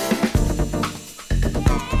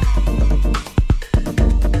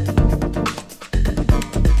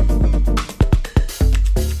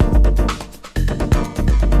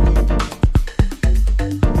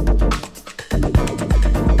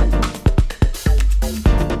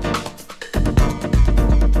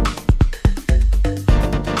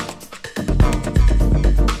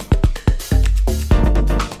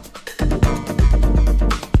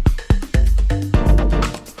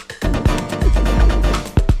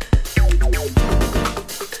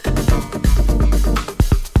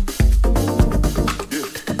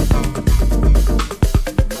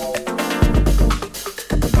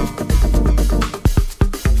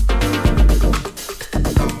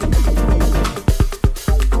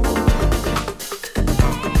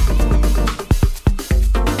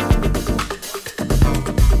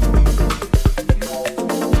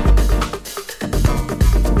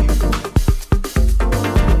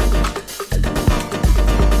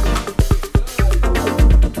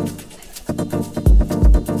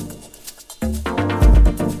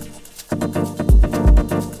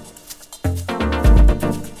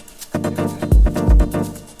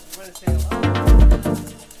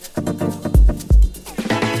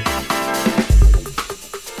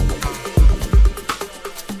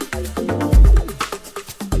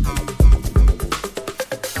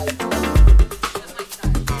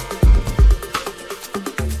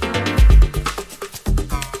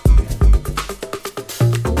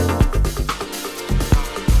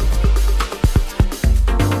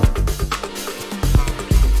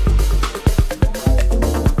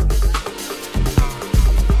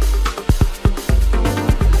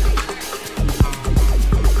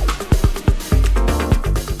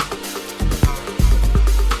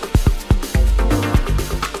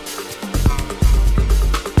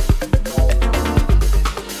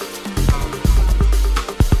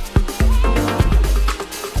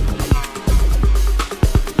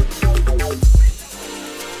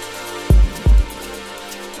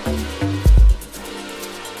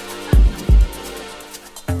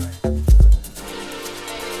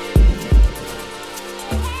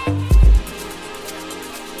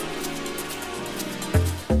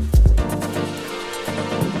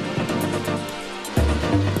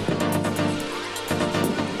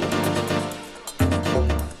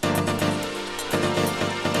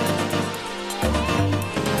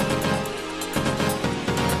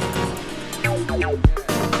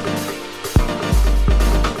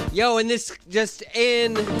 Yo, and this just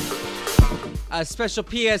in, a special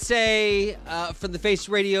PSA from the Face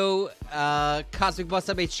Radio Cosmic Bus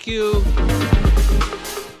Up HQ.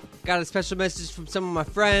 Got a special message from some of my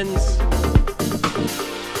friends. What's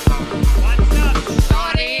up,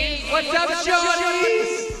 shorties? What's up,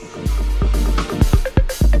 shorties?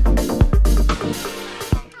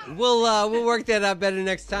 We'll work that out better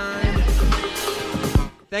next time.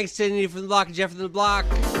 Thanks to Andy from the Block and Jeff from the Block.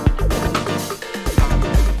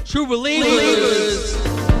 True believers.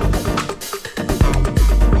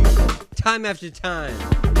 Time after time.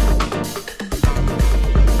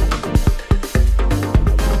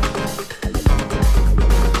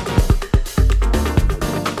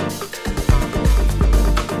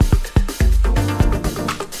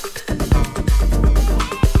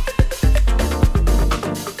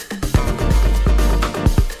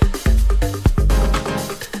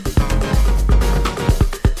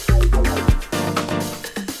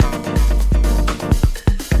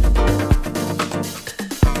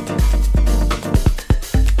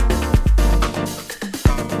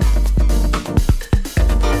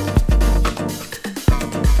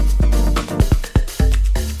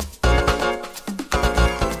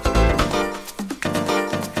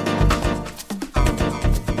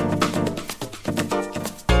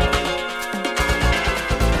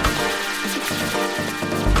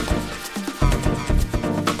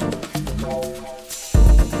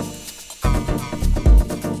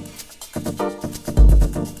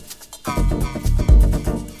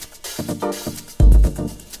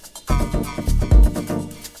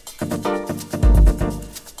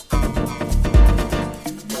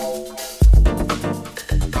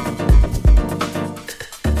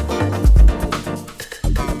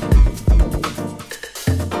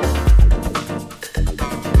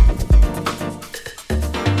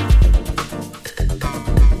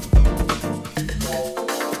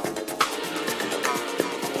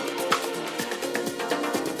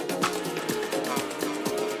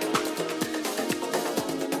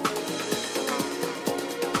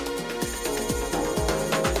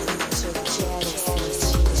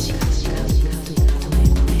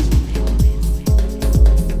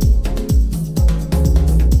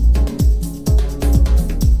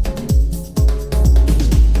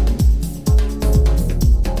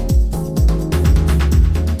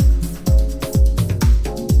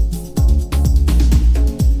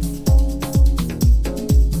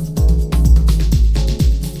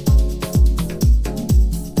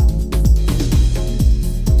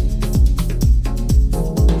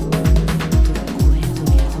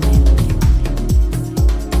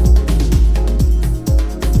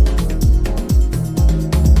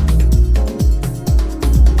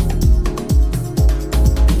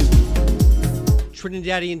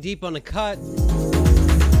 Trinidadian Deep on the cut.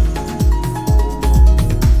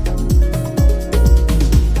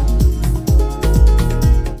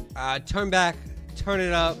 Turn back, turn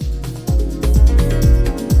it up.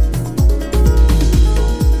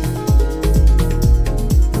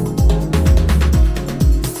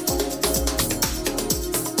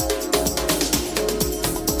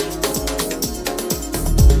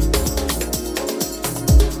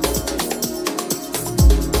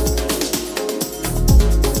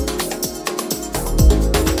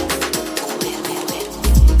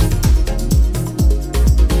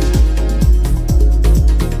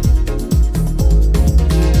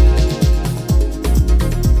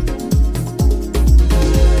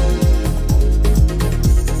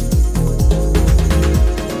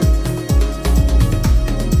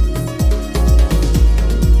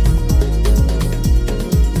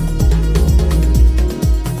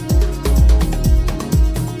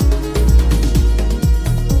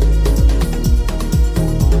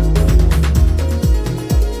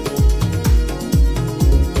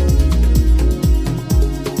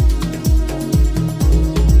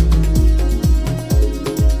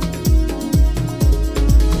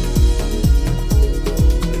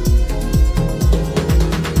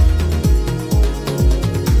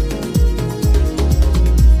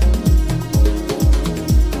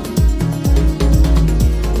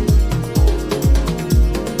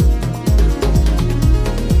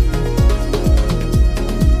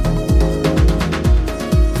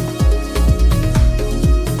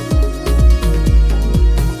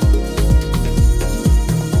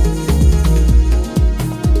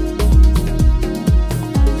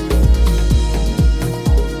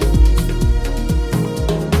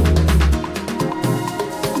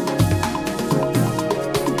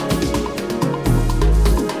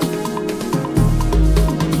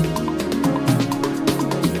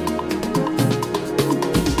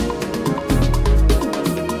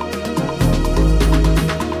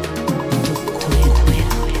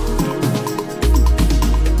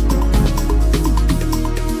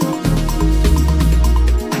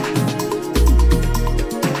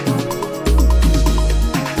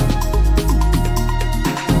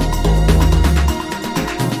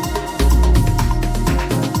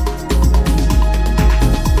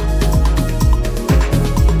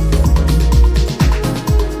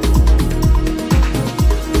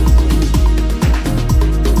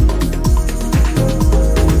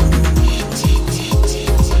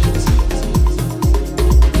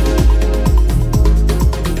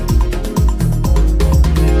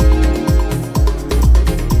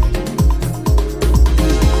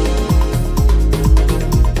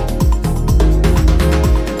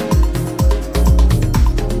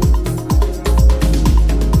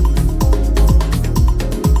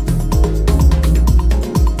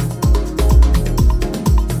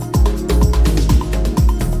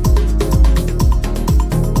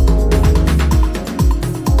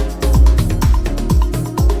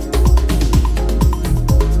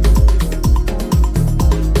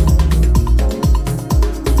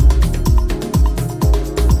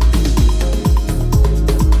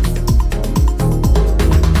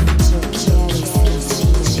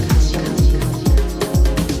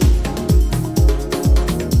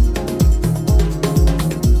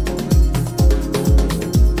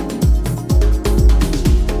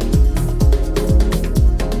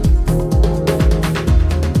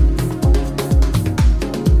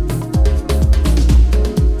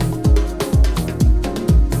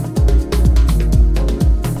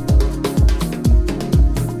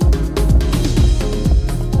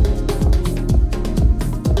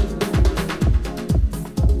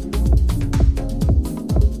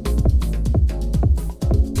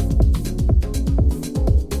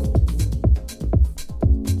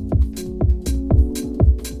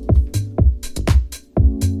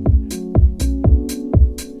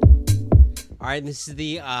 right, and this is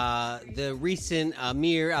the recent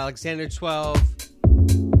Amir Alexander 12.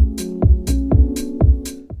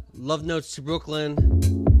 Love Notes to Brooklyn.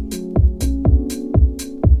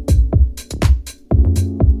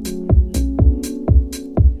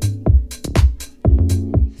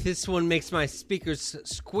 This one makes my speakers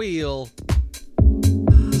squeal.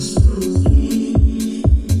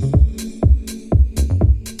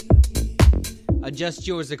 Adjust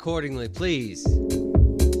yours accordingly, please.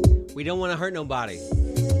 We don't want to hurt nobody.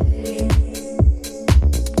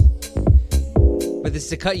 But this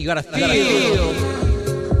is a cut you gotta feel.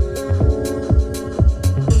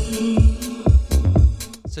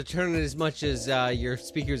 So turn it as much as your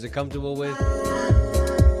speakers are comfortable with.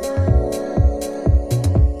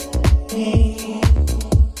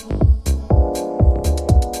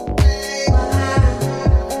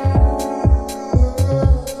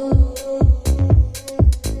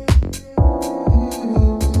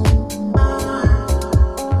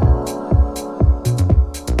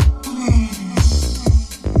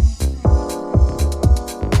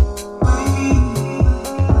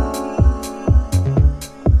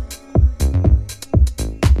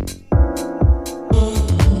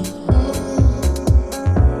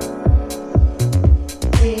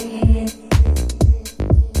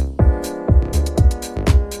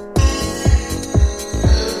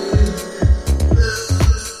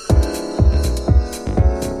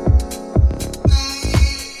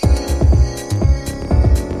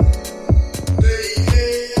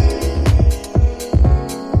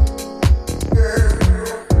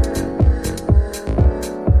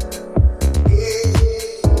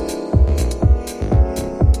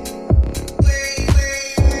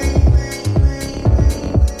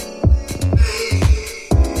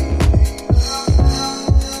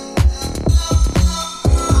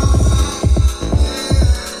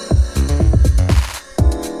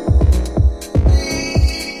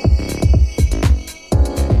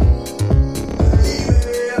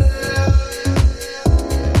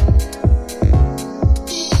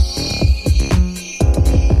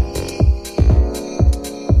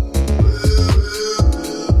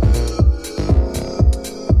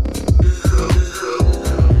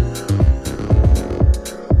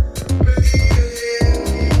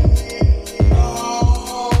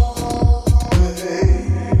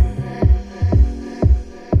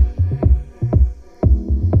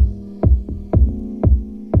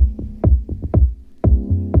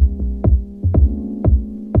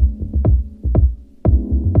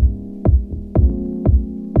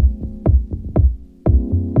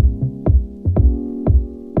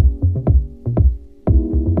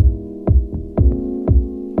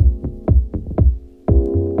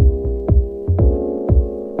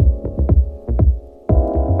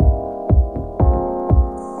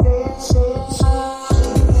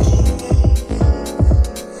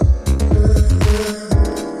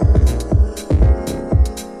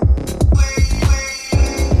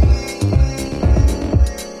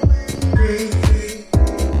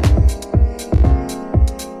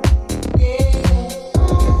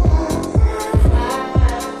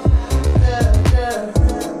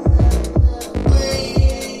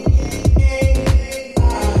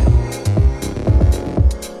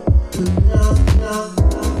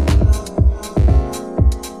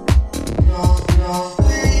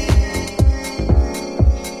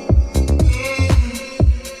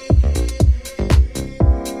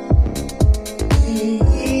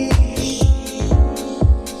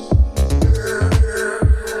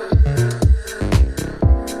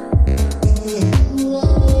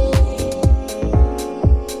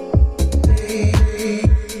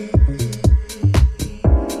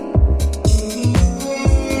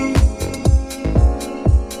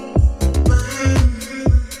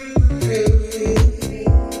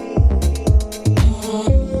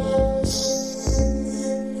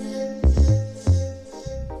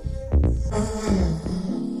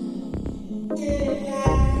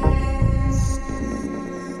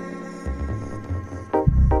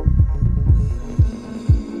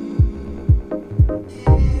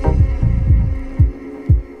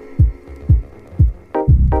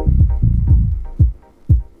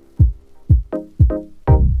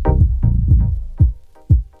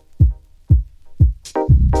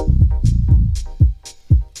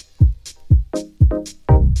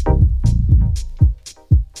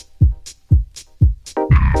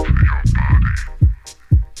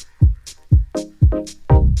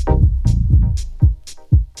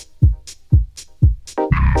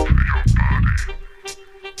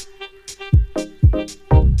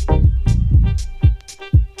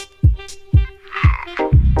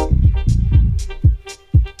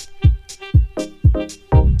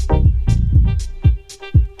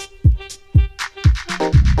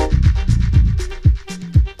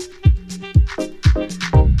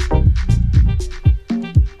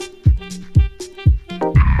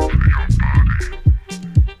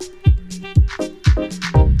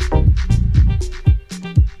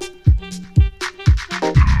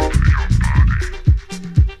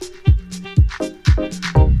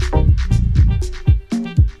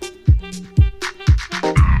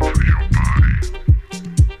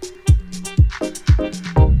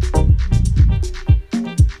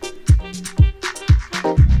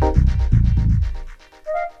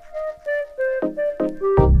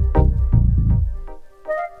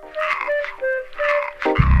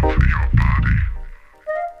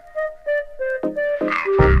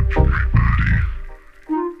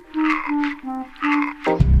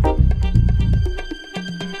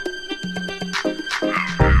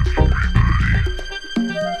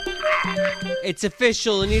 It's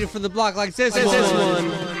official. Anita from the block likes this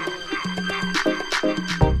one.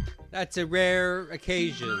 That's a rare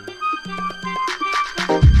occasion.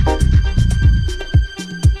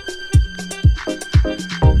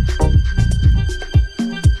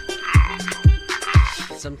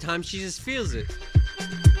 Sometimes she just feels it.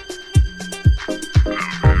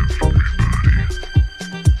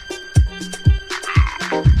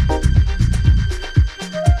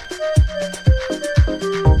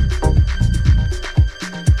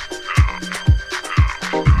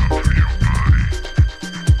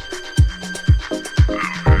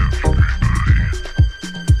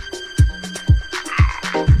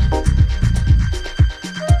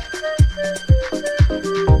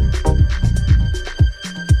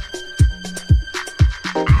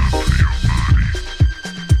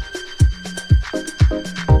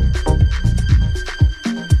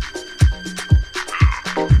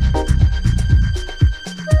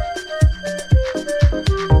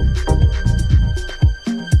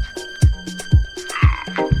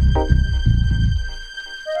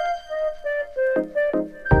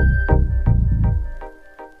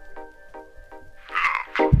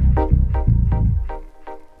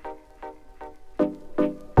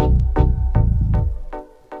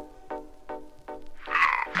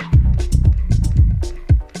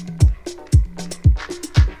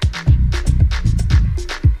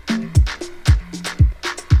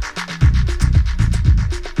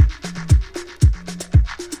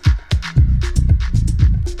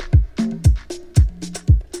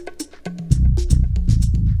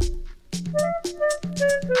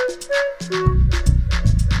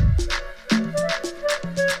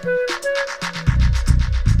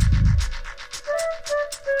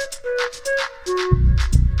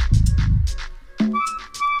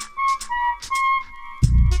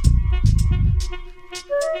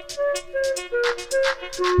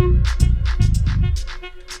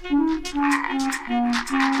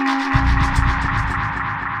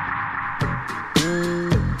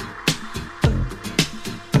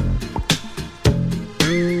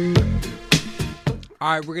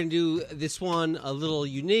 Alright, we're going to do this one a little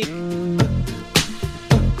unique. Going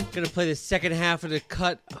to play the second half of the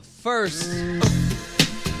cut first. And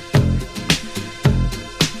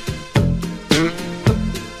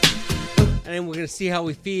then we're going to see how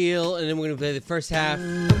we feel, and then we're going to play the first half.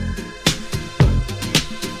 And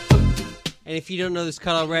if you don't know this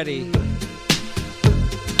cut already,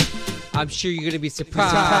 I'm sure you're going to be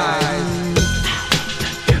surprised.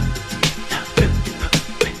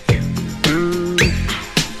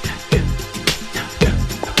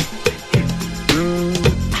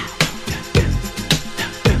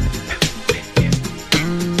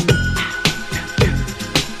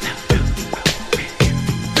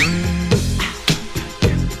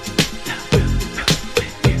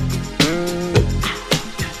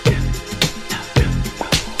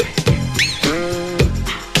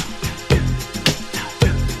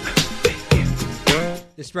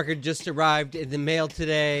 This record just arrived in the mail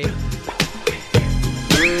today.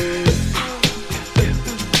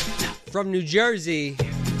 From New Jersey.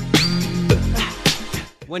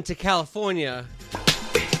 Went to California.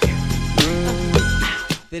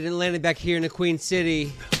 They didn't land it back here in the Queen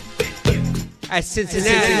City. At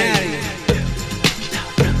Cincinnati.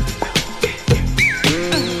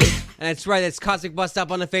 And that's right, that's Cosmic Bus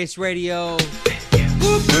Stop on the Face Radio.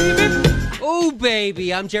 Ooh,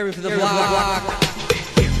 baby. I'm Jeremy from the block.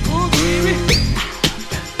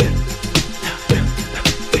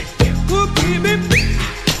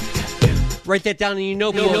 Write that down in your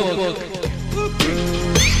notebook.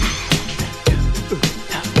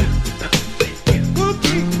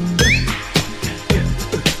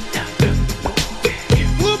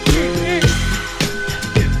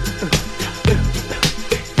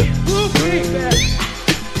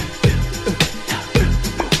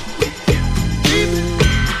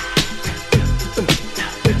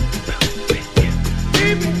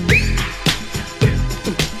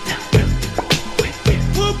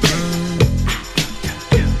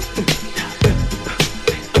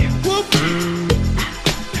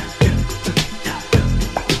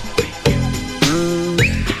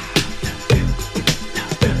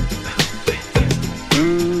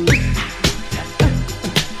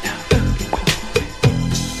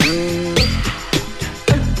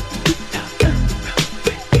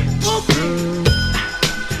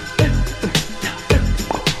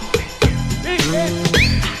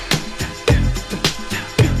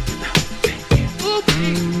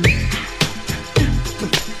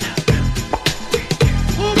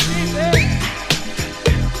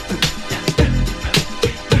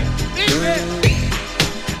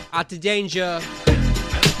 Out to Danger.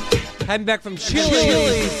 Heading back from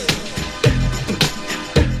Chili's.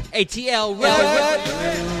 ATL Red.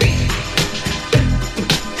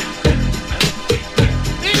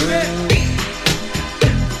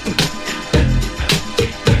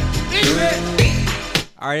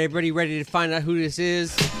 All right, everybody ready to find out who this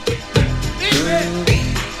is?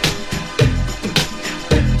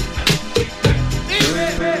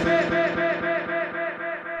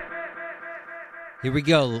 Here we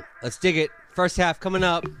go. Let's dig it. First half coming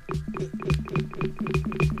up.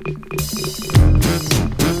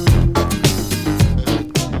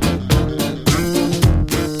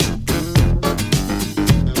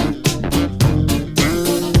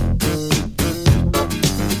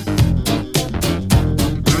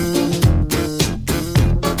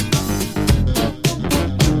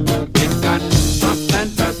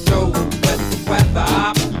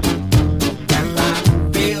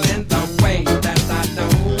 Feeling the way that I do,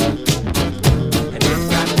 and it's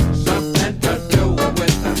got something to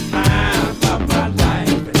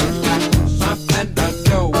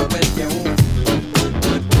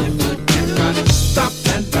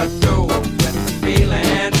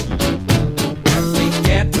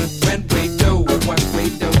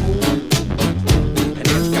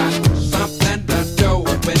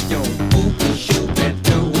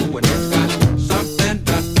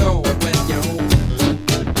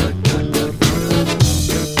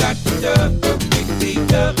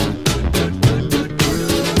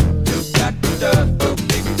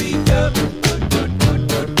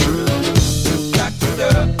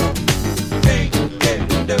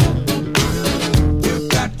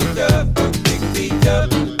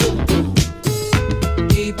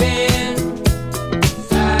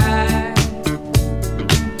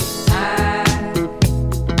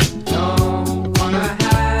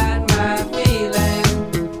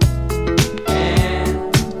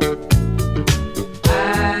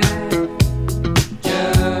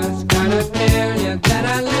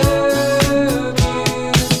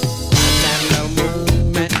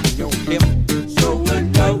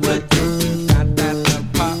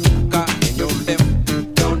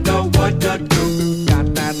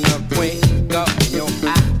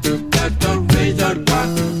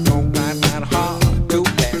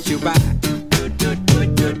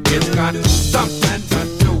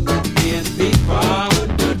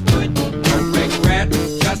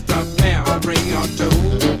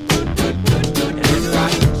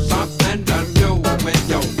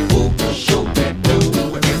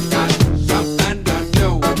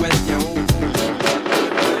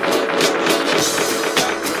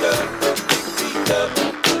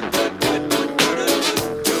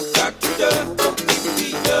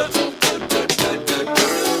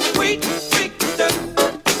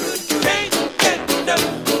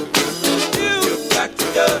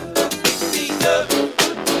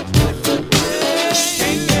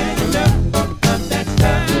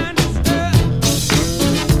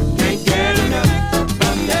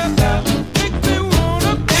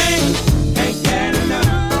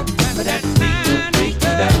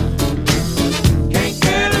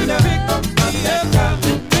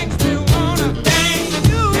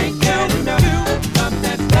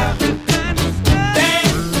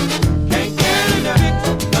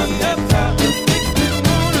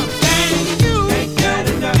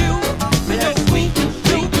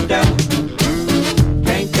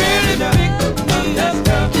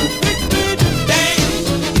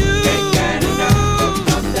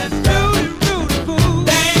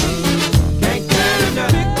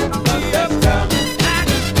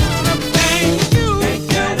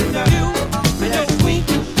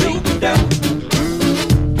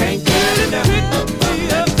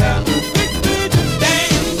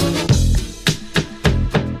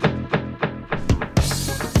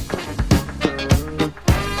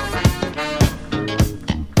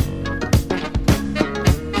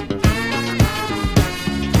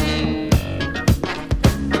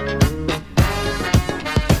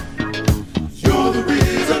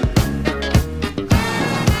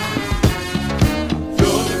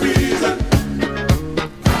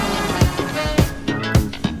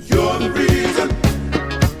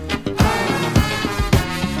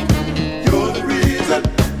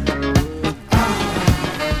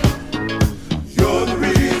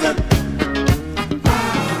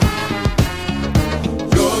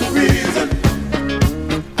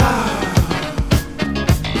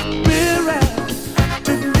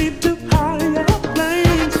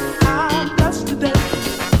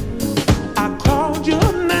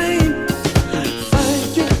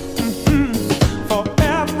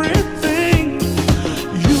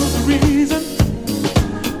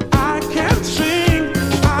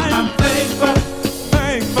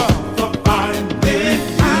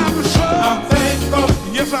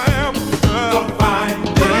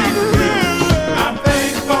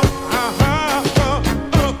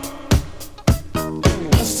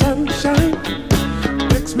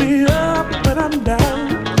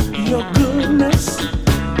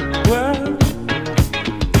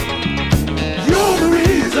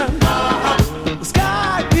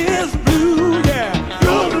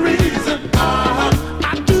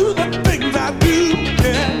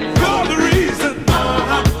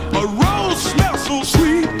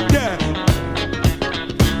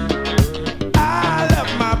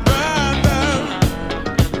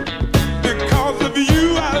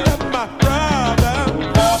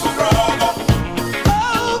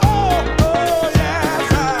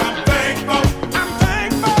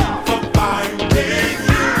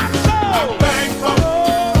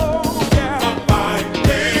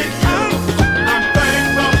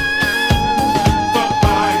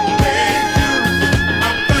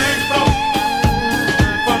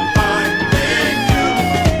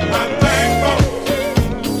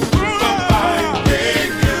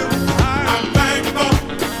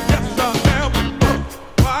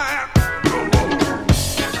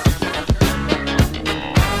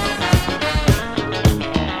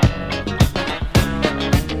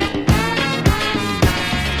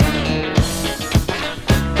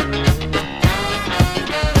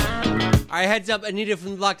Alright, heads up, Anita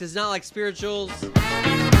from the Block does not like spirituals. You're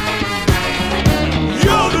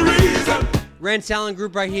the reason. Rand Talent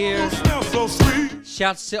Group right here. Smell so sweet.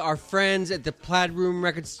 Shouts to our friends at the Plaid Room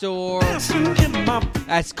Record Store. Dancing in my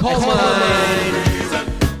That's Coal Mine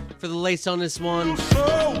for the lace on this one.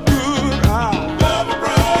 so good. I love a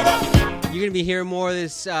brother. You're gonna be hearing more of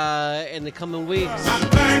this in the coming weeks. I'm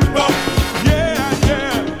thankful. Yeah,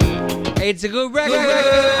 yeah. Hey, it's a good record.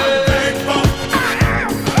 I'm thankful.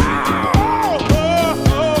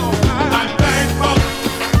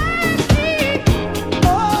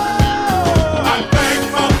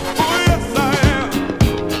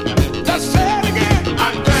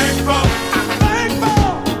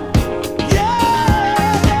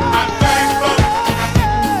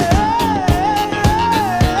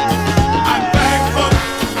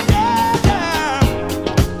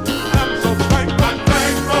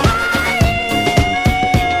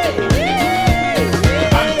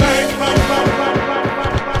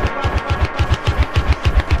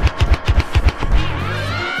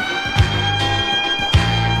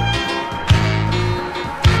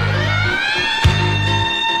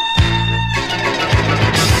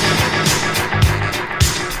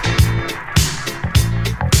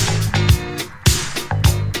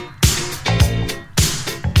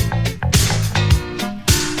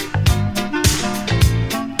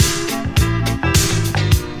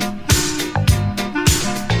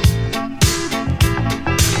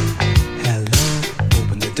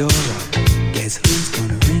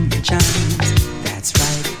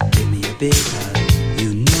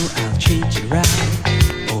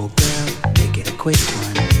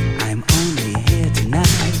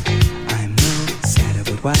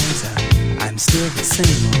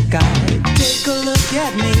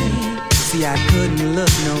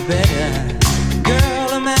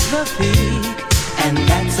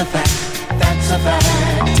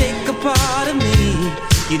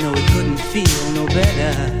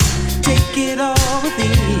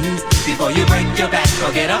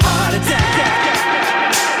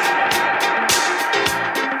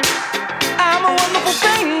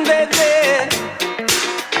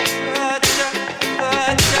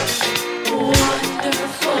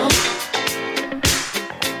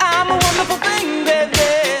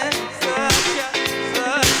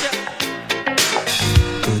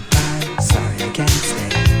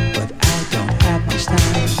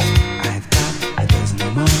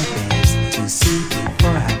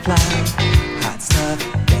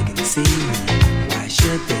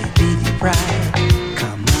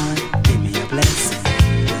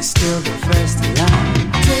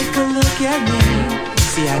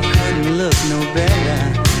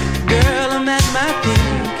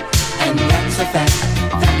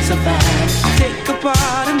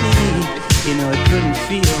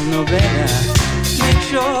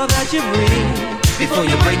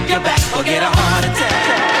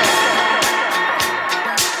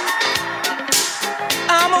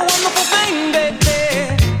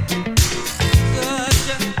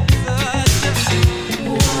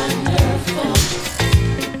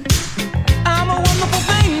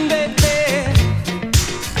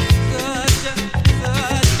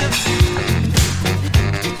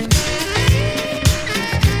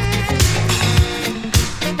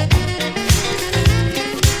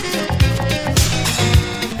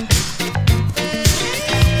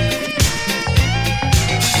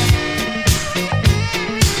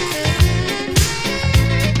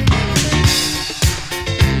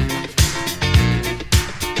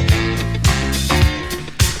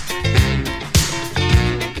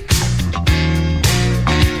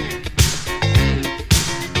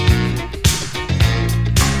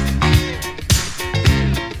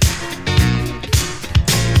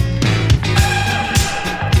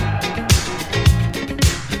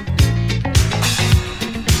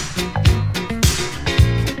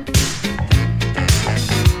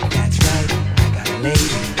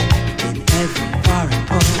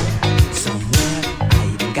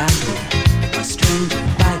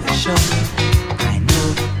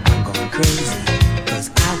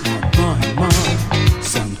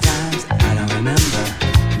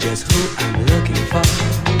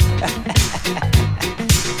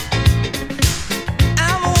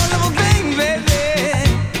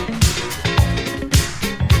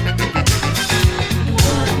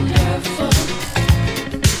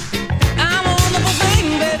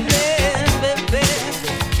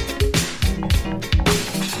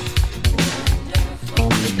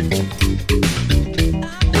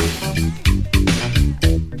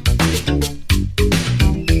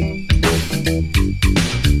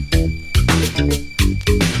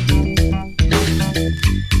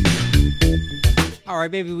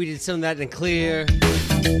 right, maybe we did some of that in clear.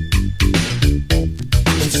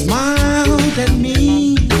 He smiled at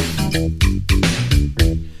me.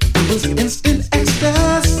 It was instant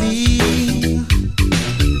ecstasy.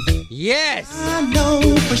 Yes! I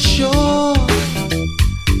know for sure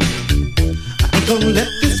I ain't gonna let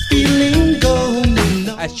this feeling go.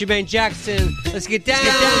 No. That's Jermaine Jackson. Let's get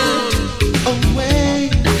down. Away.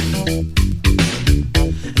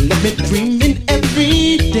 Let me dream in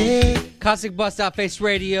every day. Cosmic Bust Out Face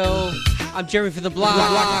Radio. I'm Jeremy from the block.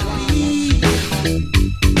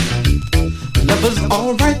 Love was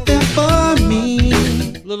all right there for me.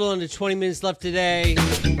 A little under 20 minutes left today.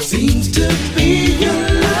 Seems to be your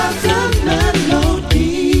love's a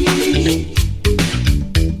melody.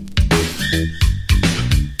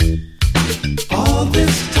 All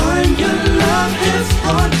this time your love has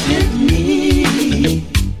haunted me.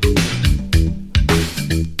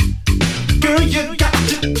 Girl, you got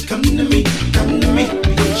to come to me,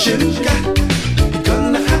 sugar. You're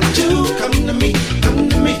gonna have to come to me,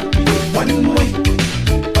 one way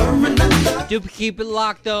or another. Do keep it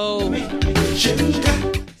locked though. Sugar.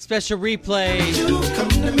 Special replay. Come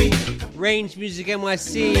to me. Range Music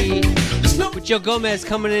NYC. With Joe Gomez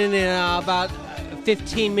coming in about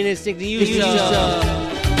 15 minutes. Nick the User.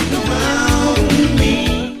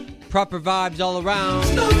 Proper vibes all around.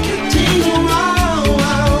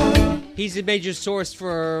 He's a major source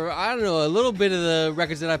for, I don't know, a little bit of the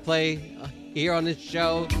records that I play here on this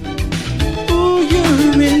show.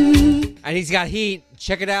 And he's got heat.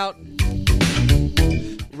 Check it out.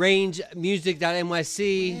 rangemusic.nyc.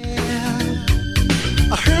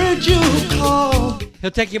 I heard you call.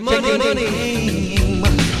 He'll take your money.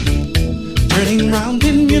 Turning round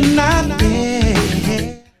and you're not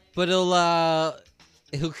there. But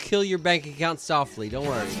he'll kill your bank account softly. Don't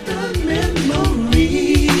worry.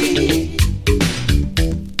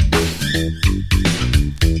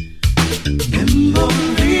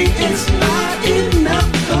 Memory is not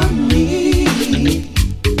enough for me.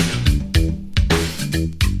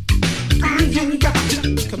 You got to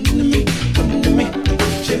come to me,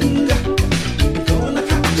 sugar. You're gonna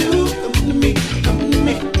have to come to me,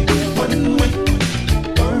 one way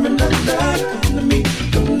or another. Come to me,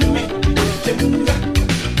 sugar.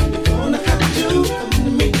 You're gonna have to come to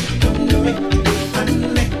me,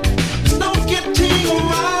 honey. There's no getting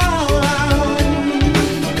around.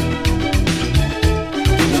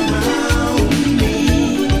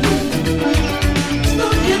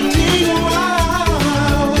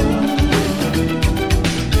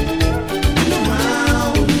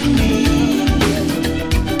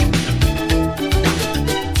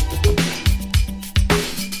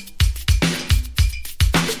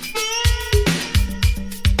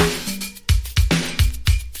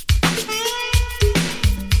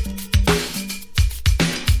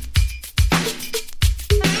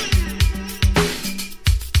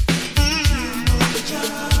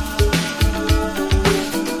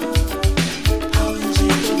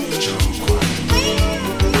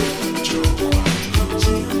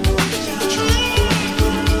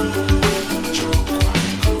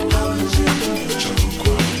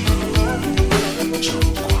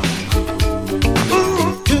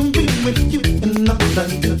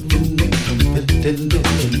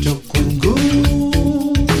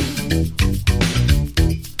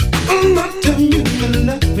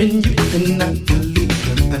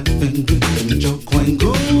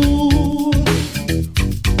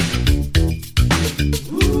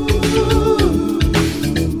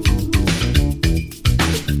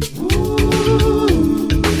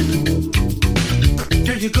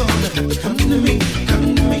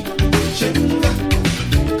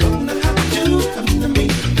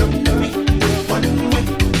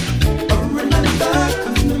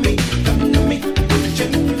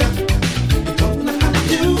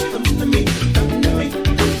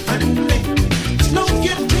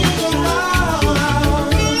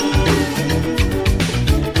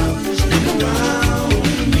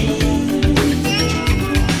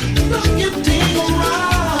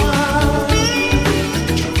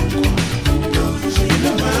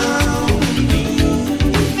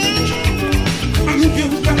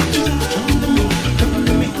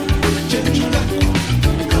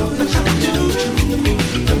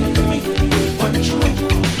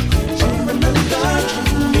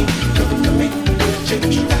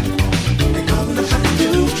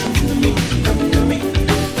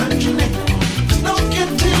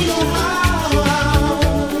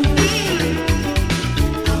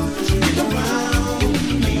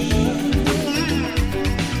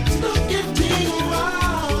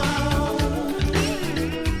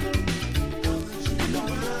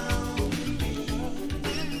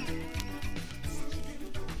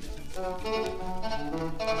 Each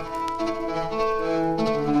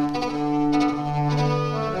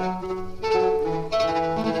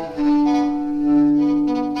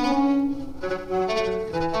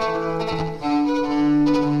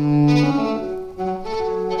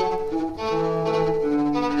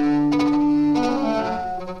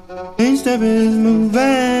step is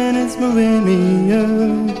moving, it's moving me up.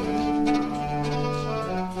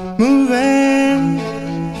 Moving,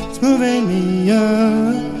 it's moving me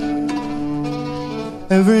up.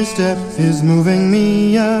 Every step is moving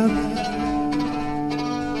me up.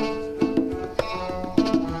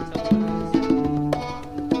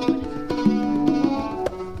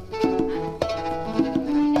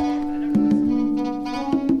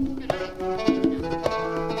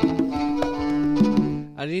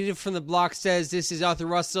 Anita from the Block says this is Arthur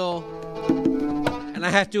Russell, and I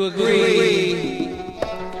have to agree.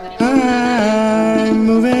 I'm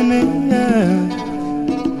moving me up.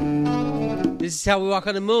 This is how we walk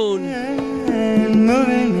on the moon. And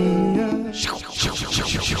moving me up. It's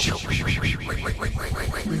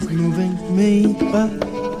moving me up.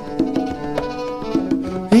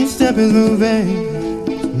 Each step is moving,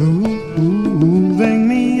 moving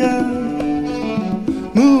me up.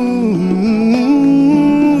 Moving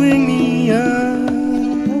me up.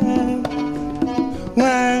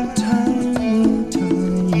 One tiny,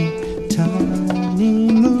 tiny,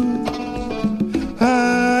 tiny move.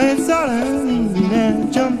 It's all I need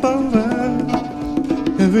to jump over.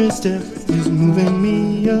 Every step is moving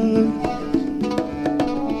me up.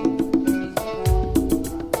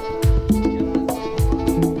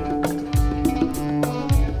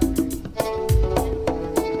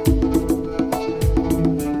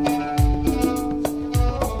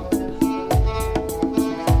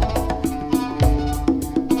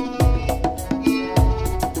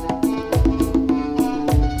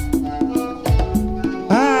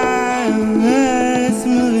 It's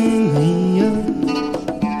moving me up.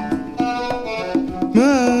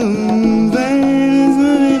 Moving, it's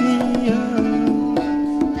moving me up.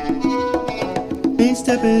 Each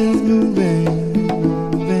step is moving,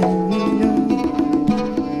 moving me up.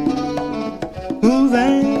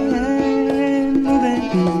 Moving, moving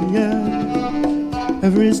me up.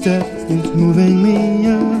 Every step is moving me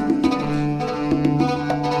up.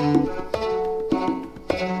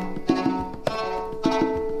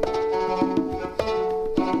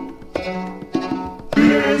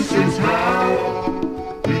 This is how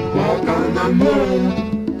we walk on the moon.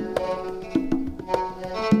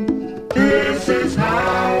 This is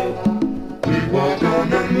how we walk on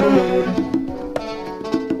the moon.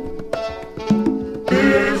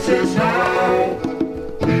 This is how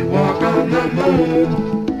we walk on the moon.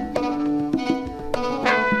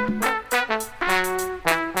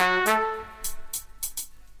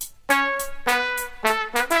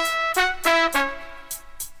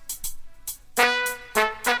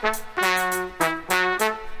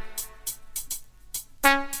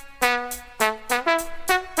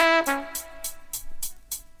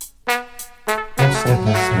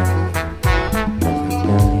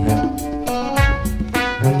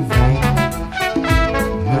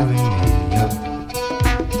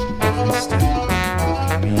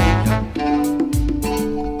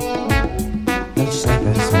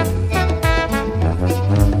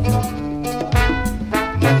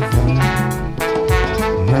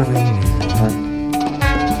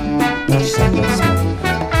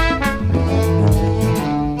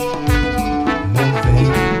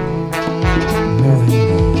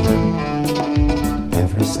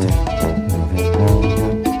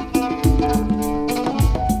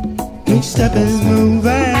 Each step is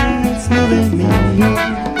moving, it's moving me up.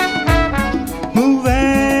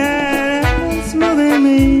 Moving, it's moving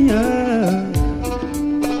me up.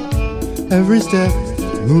 Every step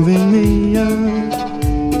is moving me up.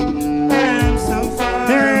 I'm so far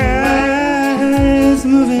away. It's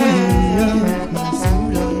moving me up.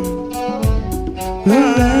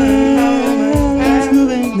 Moving, it's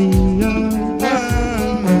moving me up.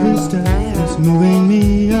 Every step is moving me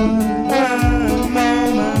up.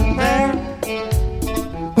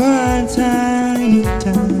 One tiny,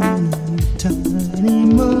 tiny, tiny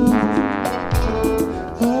move.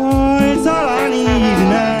 Oh, it's all I need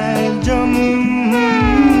tonight. Jump,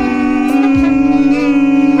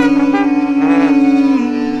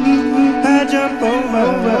 I jump over.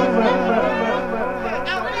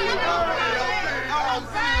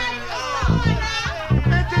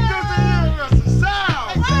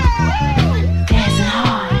 Dancing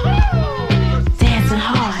hard, dancing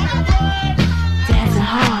hard, dancing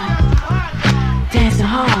hard, dancing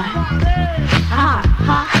hard. Ha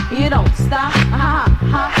ha, you don't stop. Ha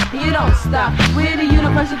ha, you don't stop. stop. We're the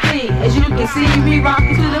university, as you can see, we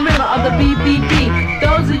rockin' to the rhythm of the BBB.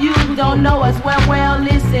 Those of you who don't know us well,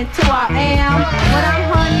 listen to our am. But I'm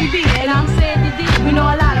Honey B, and I'm Sandy D. We know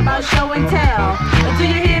a lot about show and tell. Do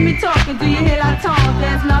you hear me talking? Do you hear our tone?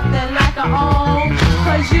 There's nothing like our own.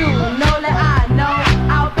 Cause you know that I know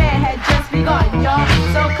our band had just begun, y'all.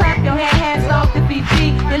 So clap your hands off the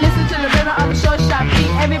BG. And listen to the rhythm of the short shot beat.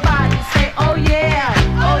 Everybody say, oh yeah,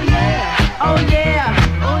 oh yeah, oh yeah,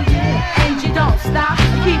 oh yeah. And you don't stop,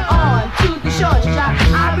 keep on to the short shot.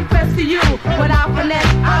 I request to you, without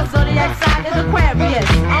finesse, our zodiac sign is Aquarius.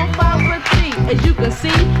 I'm 5'3", as you can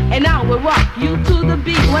see, and I will rock you to the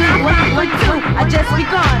beat. When I'm 5'2", I just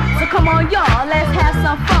begun. So come on y'all, let's have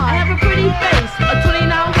some fun. I have a pretty face, a 29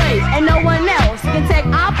 waist, and no one else can take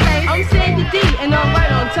our place. I'm Sandy D, and I'm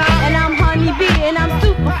right on time. And I'm Honey B, and I'm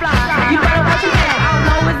super fly. You better watch your man, I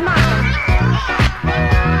know it's mine.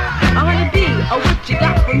 Honey B, oh what you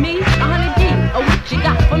got for me? Honey B, oh what you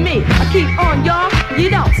got for me? I keep on y'all, you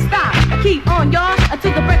don't stop. I keep on y'all,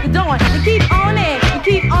 until the break of dawn. You keep on it, you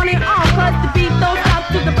keep on and on. Cause the beat don't stop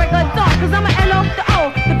till the break of dawn. Cause I'm an L off the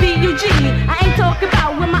O, the B-U-G. I ain't talking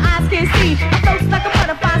about when my eyes can't see. I float like a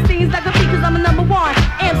butterfly, stings like a bee. Cause I'm a number one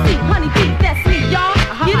MC, Honey B, that's me, y'all.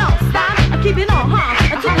 You don't stop, I keep it on,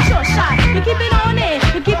 huh? Until the short shot. You keep it on it,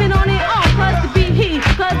 you keep it on and on. Cause the beat he,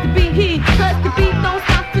 cause the beat he, cause the beat don't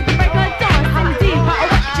stop till the break of dawn. Sandy D, huh?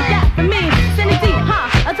 What you got for me? Sandy D, huh?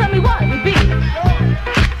 Tell me what it be.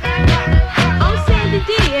 I'm Sandy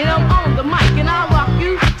D, and I'm on the mic, and I rock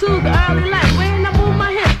you to the early light. When I move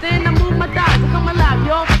my hips, then I move my thighs. I come alive,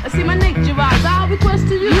 y'all. I see my nature rise. I request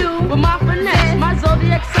to you with my finesse. My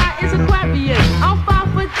zodiac sign is Aquarius. I'm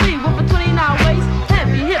 5'3" with a 29 waist,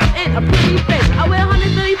 heavy hips, and a pretty face. I weigh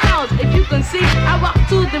 130 pounds, if you can see. I rock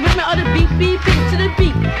to the rhythm of the beat, beat, beat to the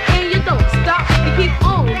beat, and you don't stop. You keep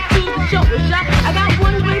on to the shoulder shot. I got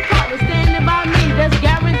one great partner standing by me that's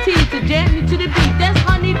guaranteed to jam you to the beat. That's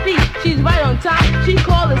Honey B. She's right on top. She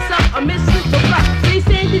call herself a Miss Sister Rock. She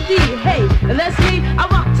Sandy D. Hey, and that's me. I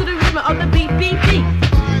rock to the rhythm of the beat, beat, beat.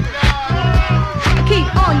 Keep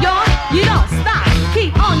on, y'all. You don't stop.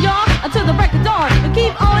 Keep on, y'all, until the break of dawn. You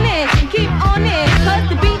keep on it. You keep on it. Cause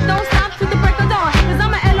the beat don't stop till the break of dawn. Cause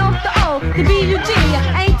I'm an L off the O, the B-U-G.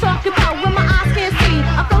 I ain't talking about when my eyes can't see.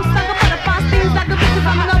 I float like a butterfly, stings like a bee. Cause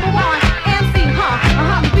I'm a number one MC, huh?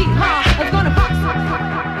 Honey B, huh? It's gonna box.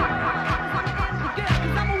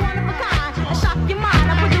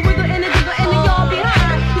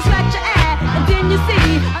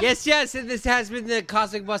 Yes, and this has been the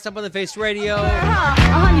Cosmic Bus Up on the Face Radio.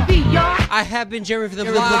 I have been Jeremy from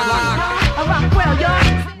the block.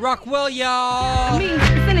 Rockwell, y'all.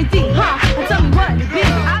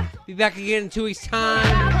 Be back again in 2 weeks' time.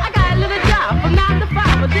 I got a little job from 9 to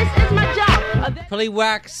 5, but this is my job. Probably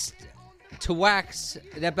waxed to wax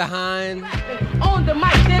that behind. On the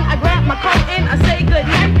mic, then I grab my coat and I say good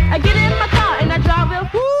night. I get in my car and I drive real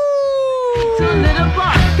to a little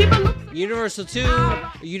bar. People look Universal 2,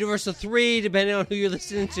 Universal 3, depending on who you're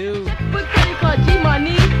listening to. with credit card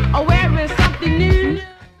G-Money or wearing something new.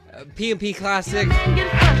 PMP Classic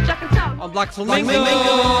on Black Flamingo.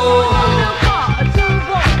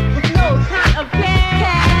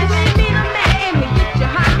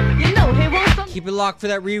 Keep it locked for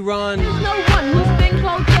that rerun.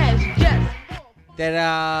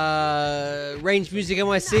 That Range Music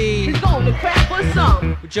NYC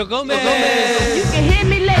with Joe Gomez. You can hear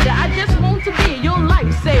me later. I just want to be your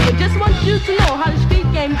lifesaver. Just want you to know how the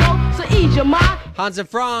street game go. So ease your mind. Hans and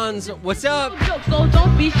Franz, what's up? So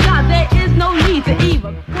don't be shy. There is no need to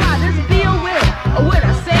even cry. Just be aware of what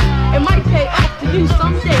I say. It might pay off to you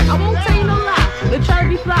someday. I won't tell you no lie. But try to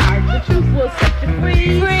be fly. The truth will set you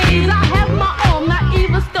free. I have my own, not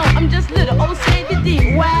even stone. I'm just little old Sandy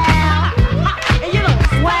D. Wow. And you don't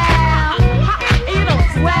swell. And you don't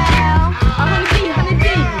swell. Honey B.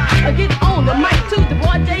 Get on the mic to the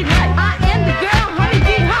broad daylight. I am the girl, Honey B.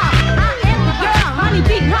 I am the girl, Honey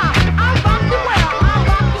B. I rock you well, I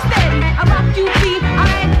rock you steady. I rock you B. I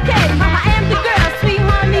am the caddy. I am the girl, sweet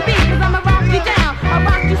Honey B. Cause I'ma rock you down. I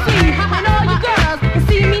rock you sweet. And all you girls can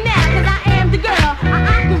see me now. Cause I am the girl.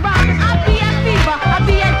 I can rock. I be at fever. I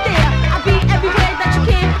be at there. I be everywhere that you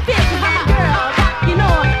can fit. Cause I'm a girl, rocking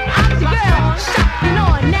on. I'm the girl, shocking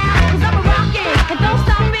on now. Cause I'm a rockin'. And don't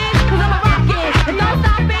stop it. Cause I'm a rockin'. And don't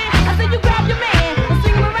stop it. I said you grab your man and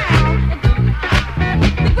swing him around. And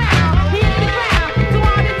the ground, he hit the ground. To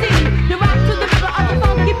all the T. You rock to the rhythm of the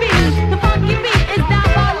funky beat. The funky beat is down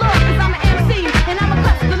by law. Cause I'm an MC. And I'ma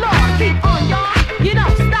cuss the law. Keep on, y'all. You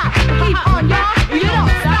don't stop. Keep on, y'all. You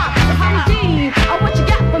don't stop. Honey D. Oh, what you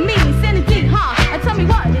got for me? Sandy D, huh? And tell me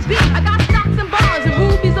what it be. I got stocks and bonds and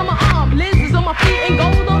rubies on my arm, lenses on my feet, and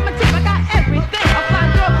gold on my tip. I got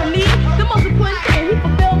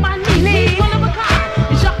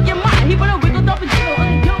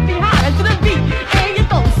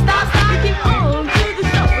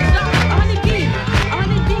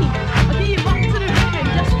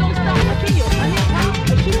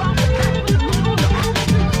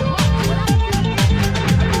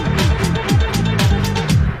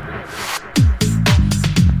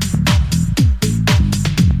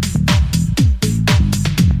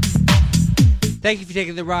Thank you for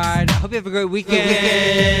taking the ride. I hope you have a great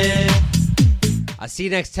weekend. I'll see you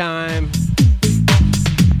next time.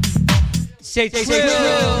 Stay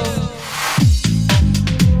trill.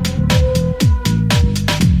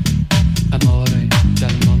 Amore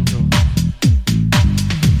del mondo.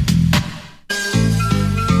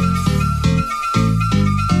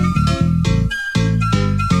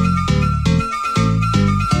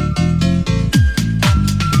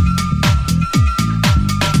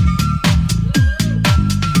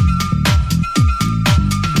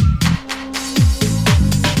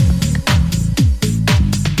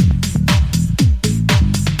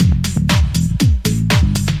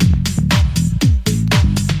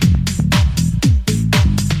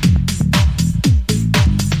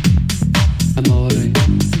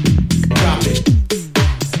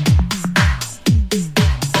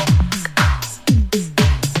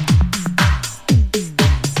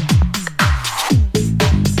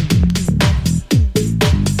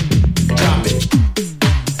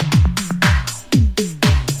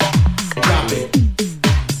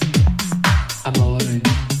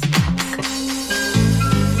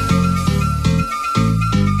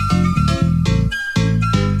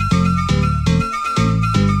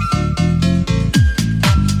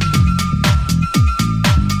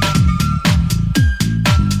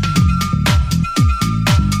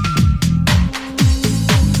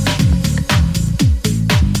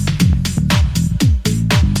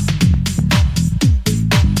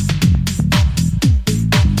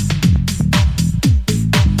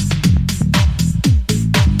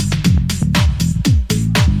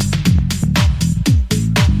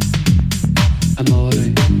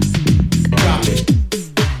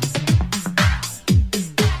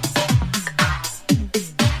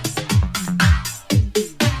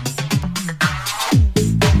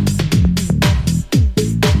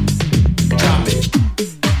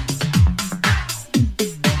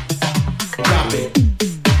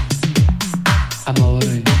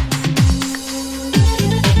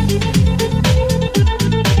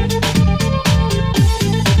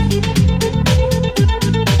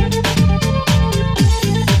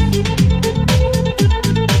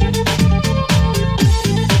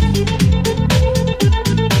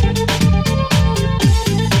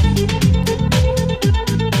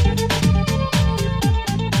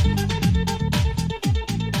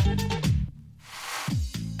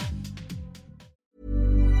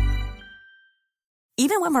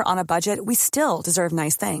 Even when we're on a budget, we still deserve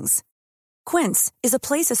nice things. Quince is a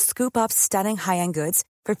place to scoop up stunning high-end goods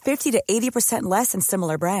for 50 to 80% less than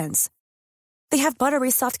similar brands. They have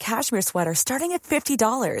buttery soft cashmere sweaters starting at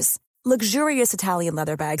 $50, luxurious Italian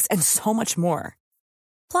leather bags, and so much more.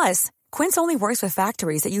 Plus, Quince only works with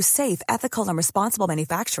factories that use safe, ethical, and responsible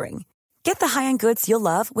manufacturing. Get the high-end goods you'll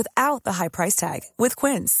love without the high price tag with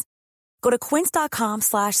Quince. Go to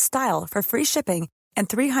quince.com/style for free shipping and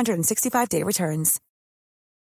 365-day returns.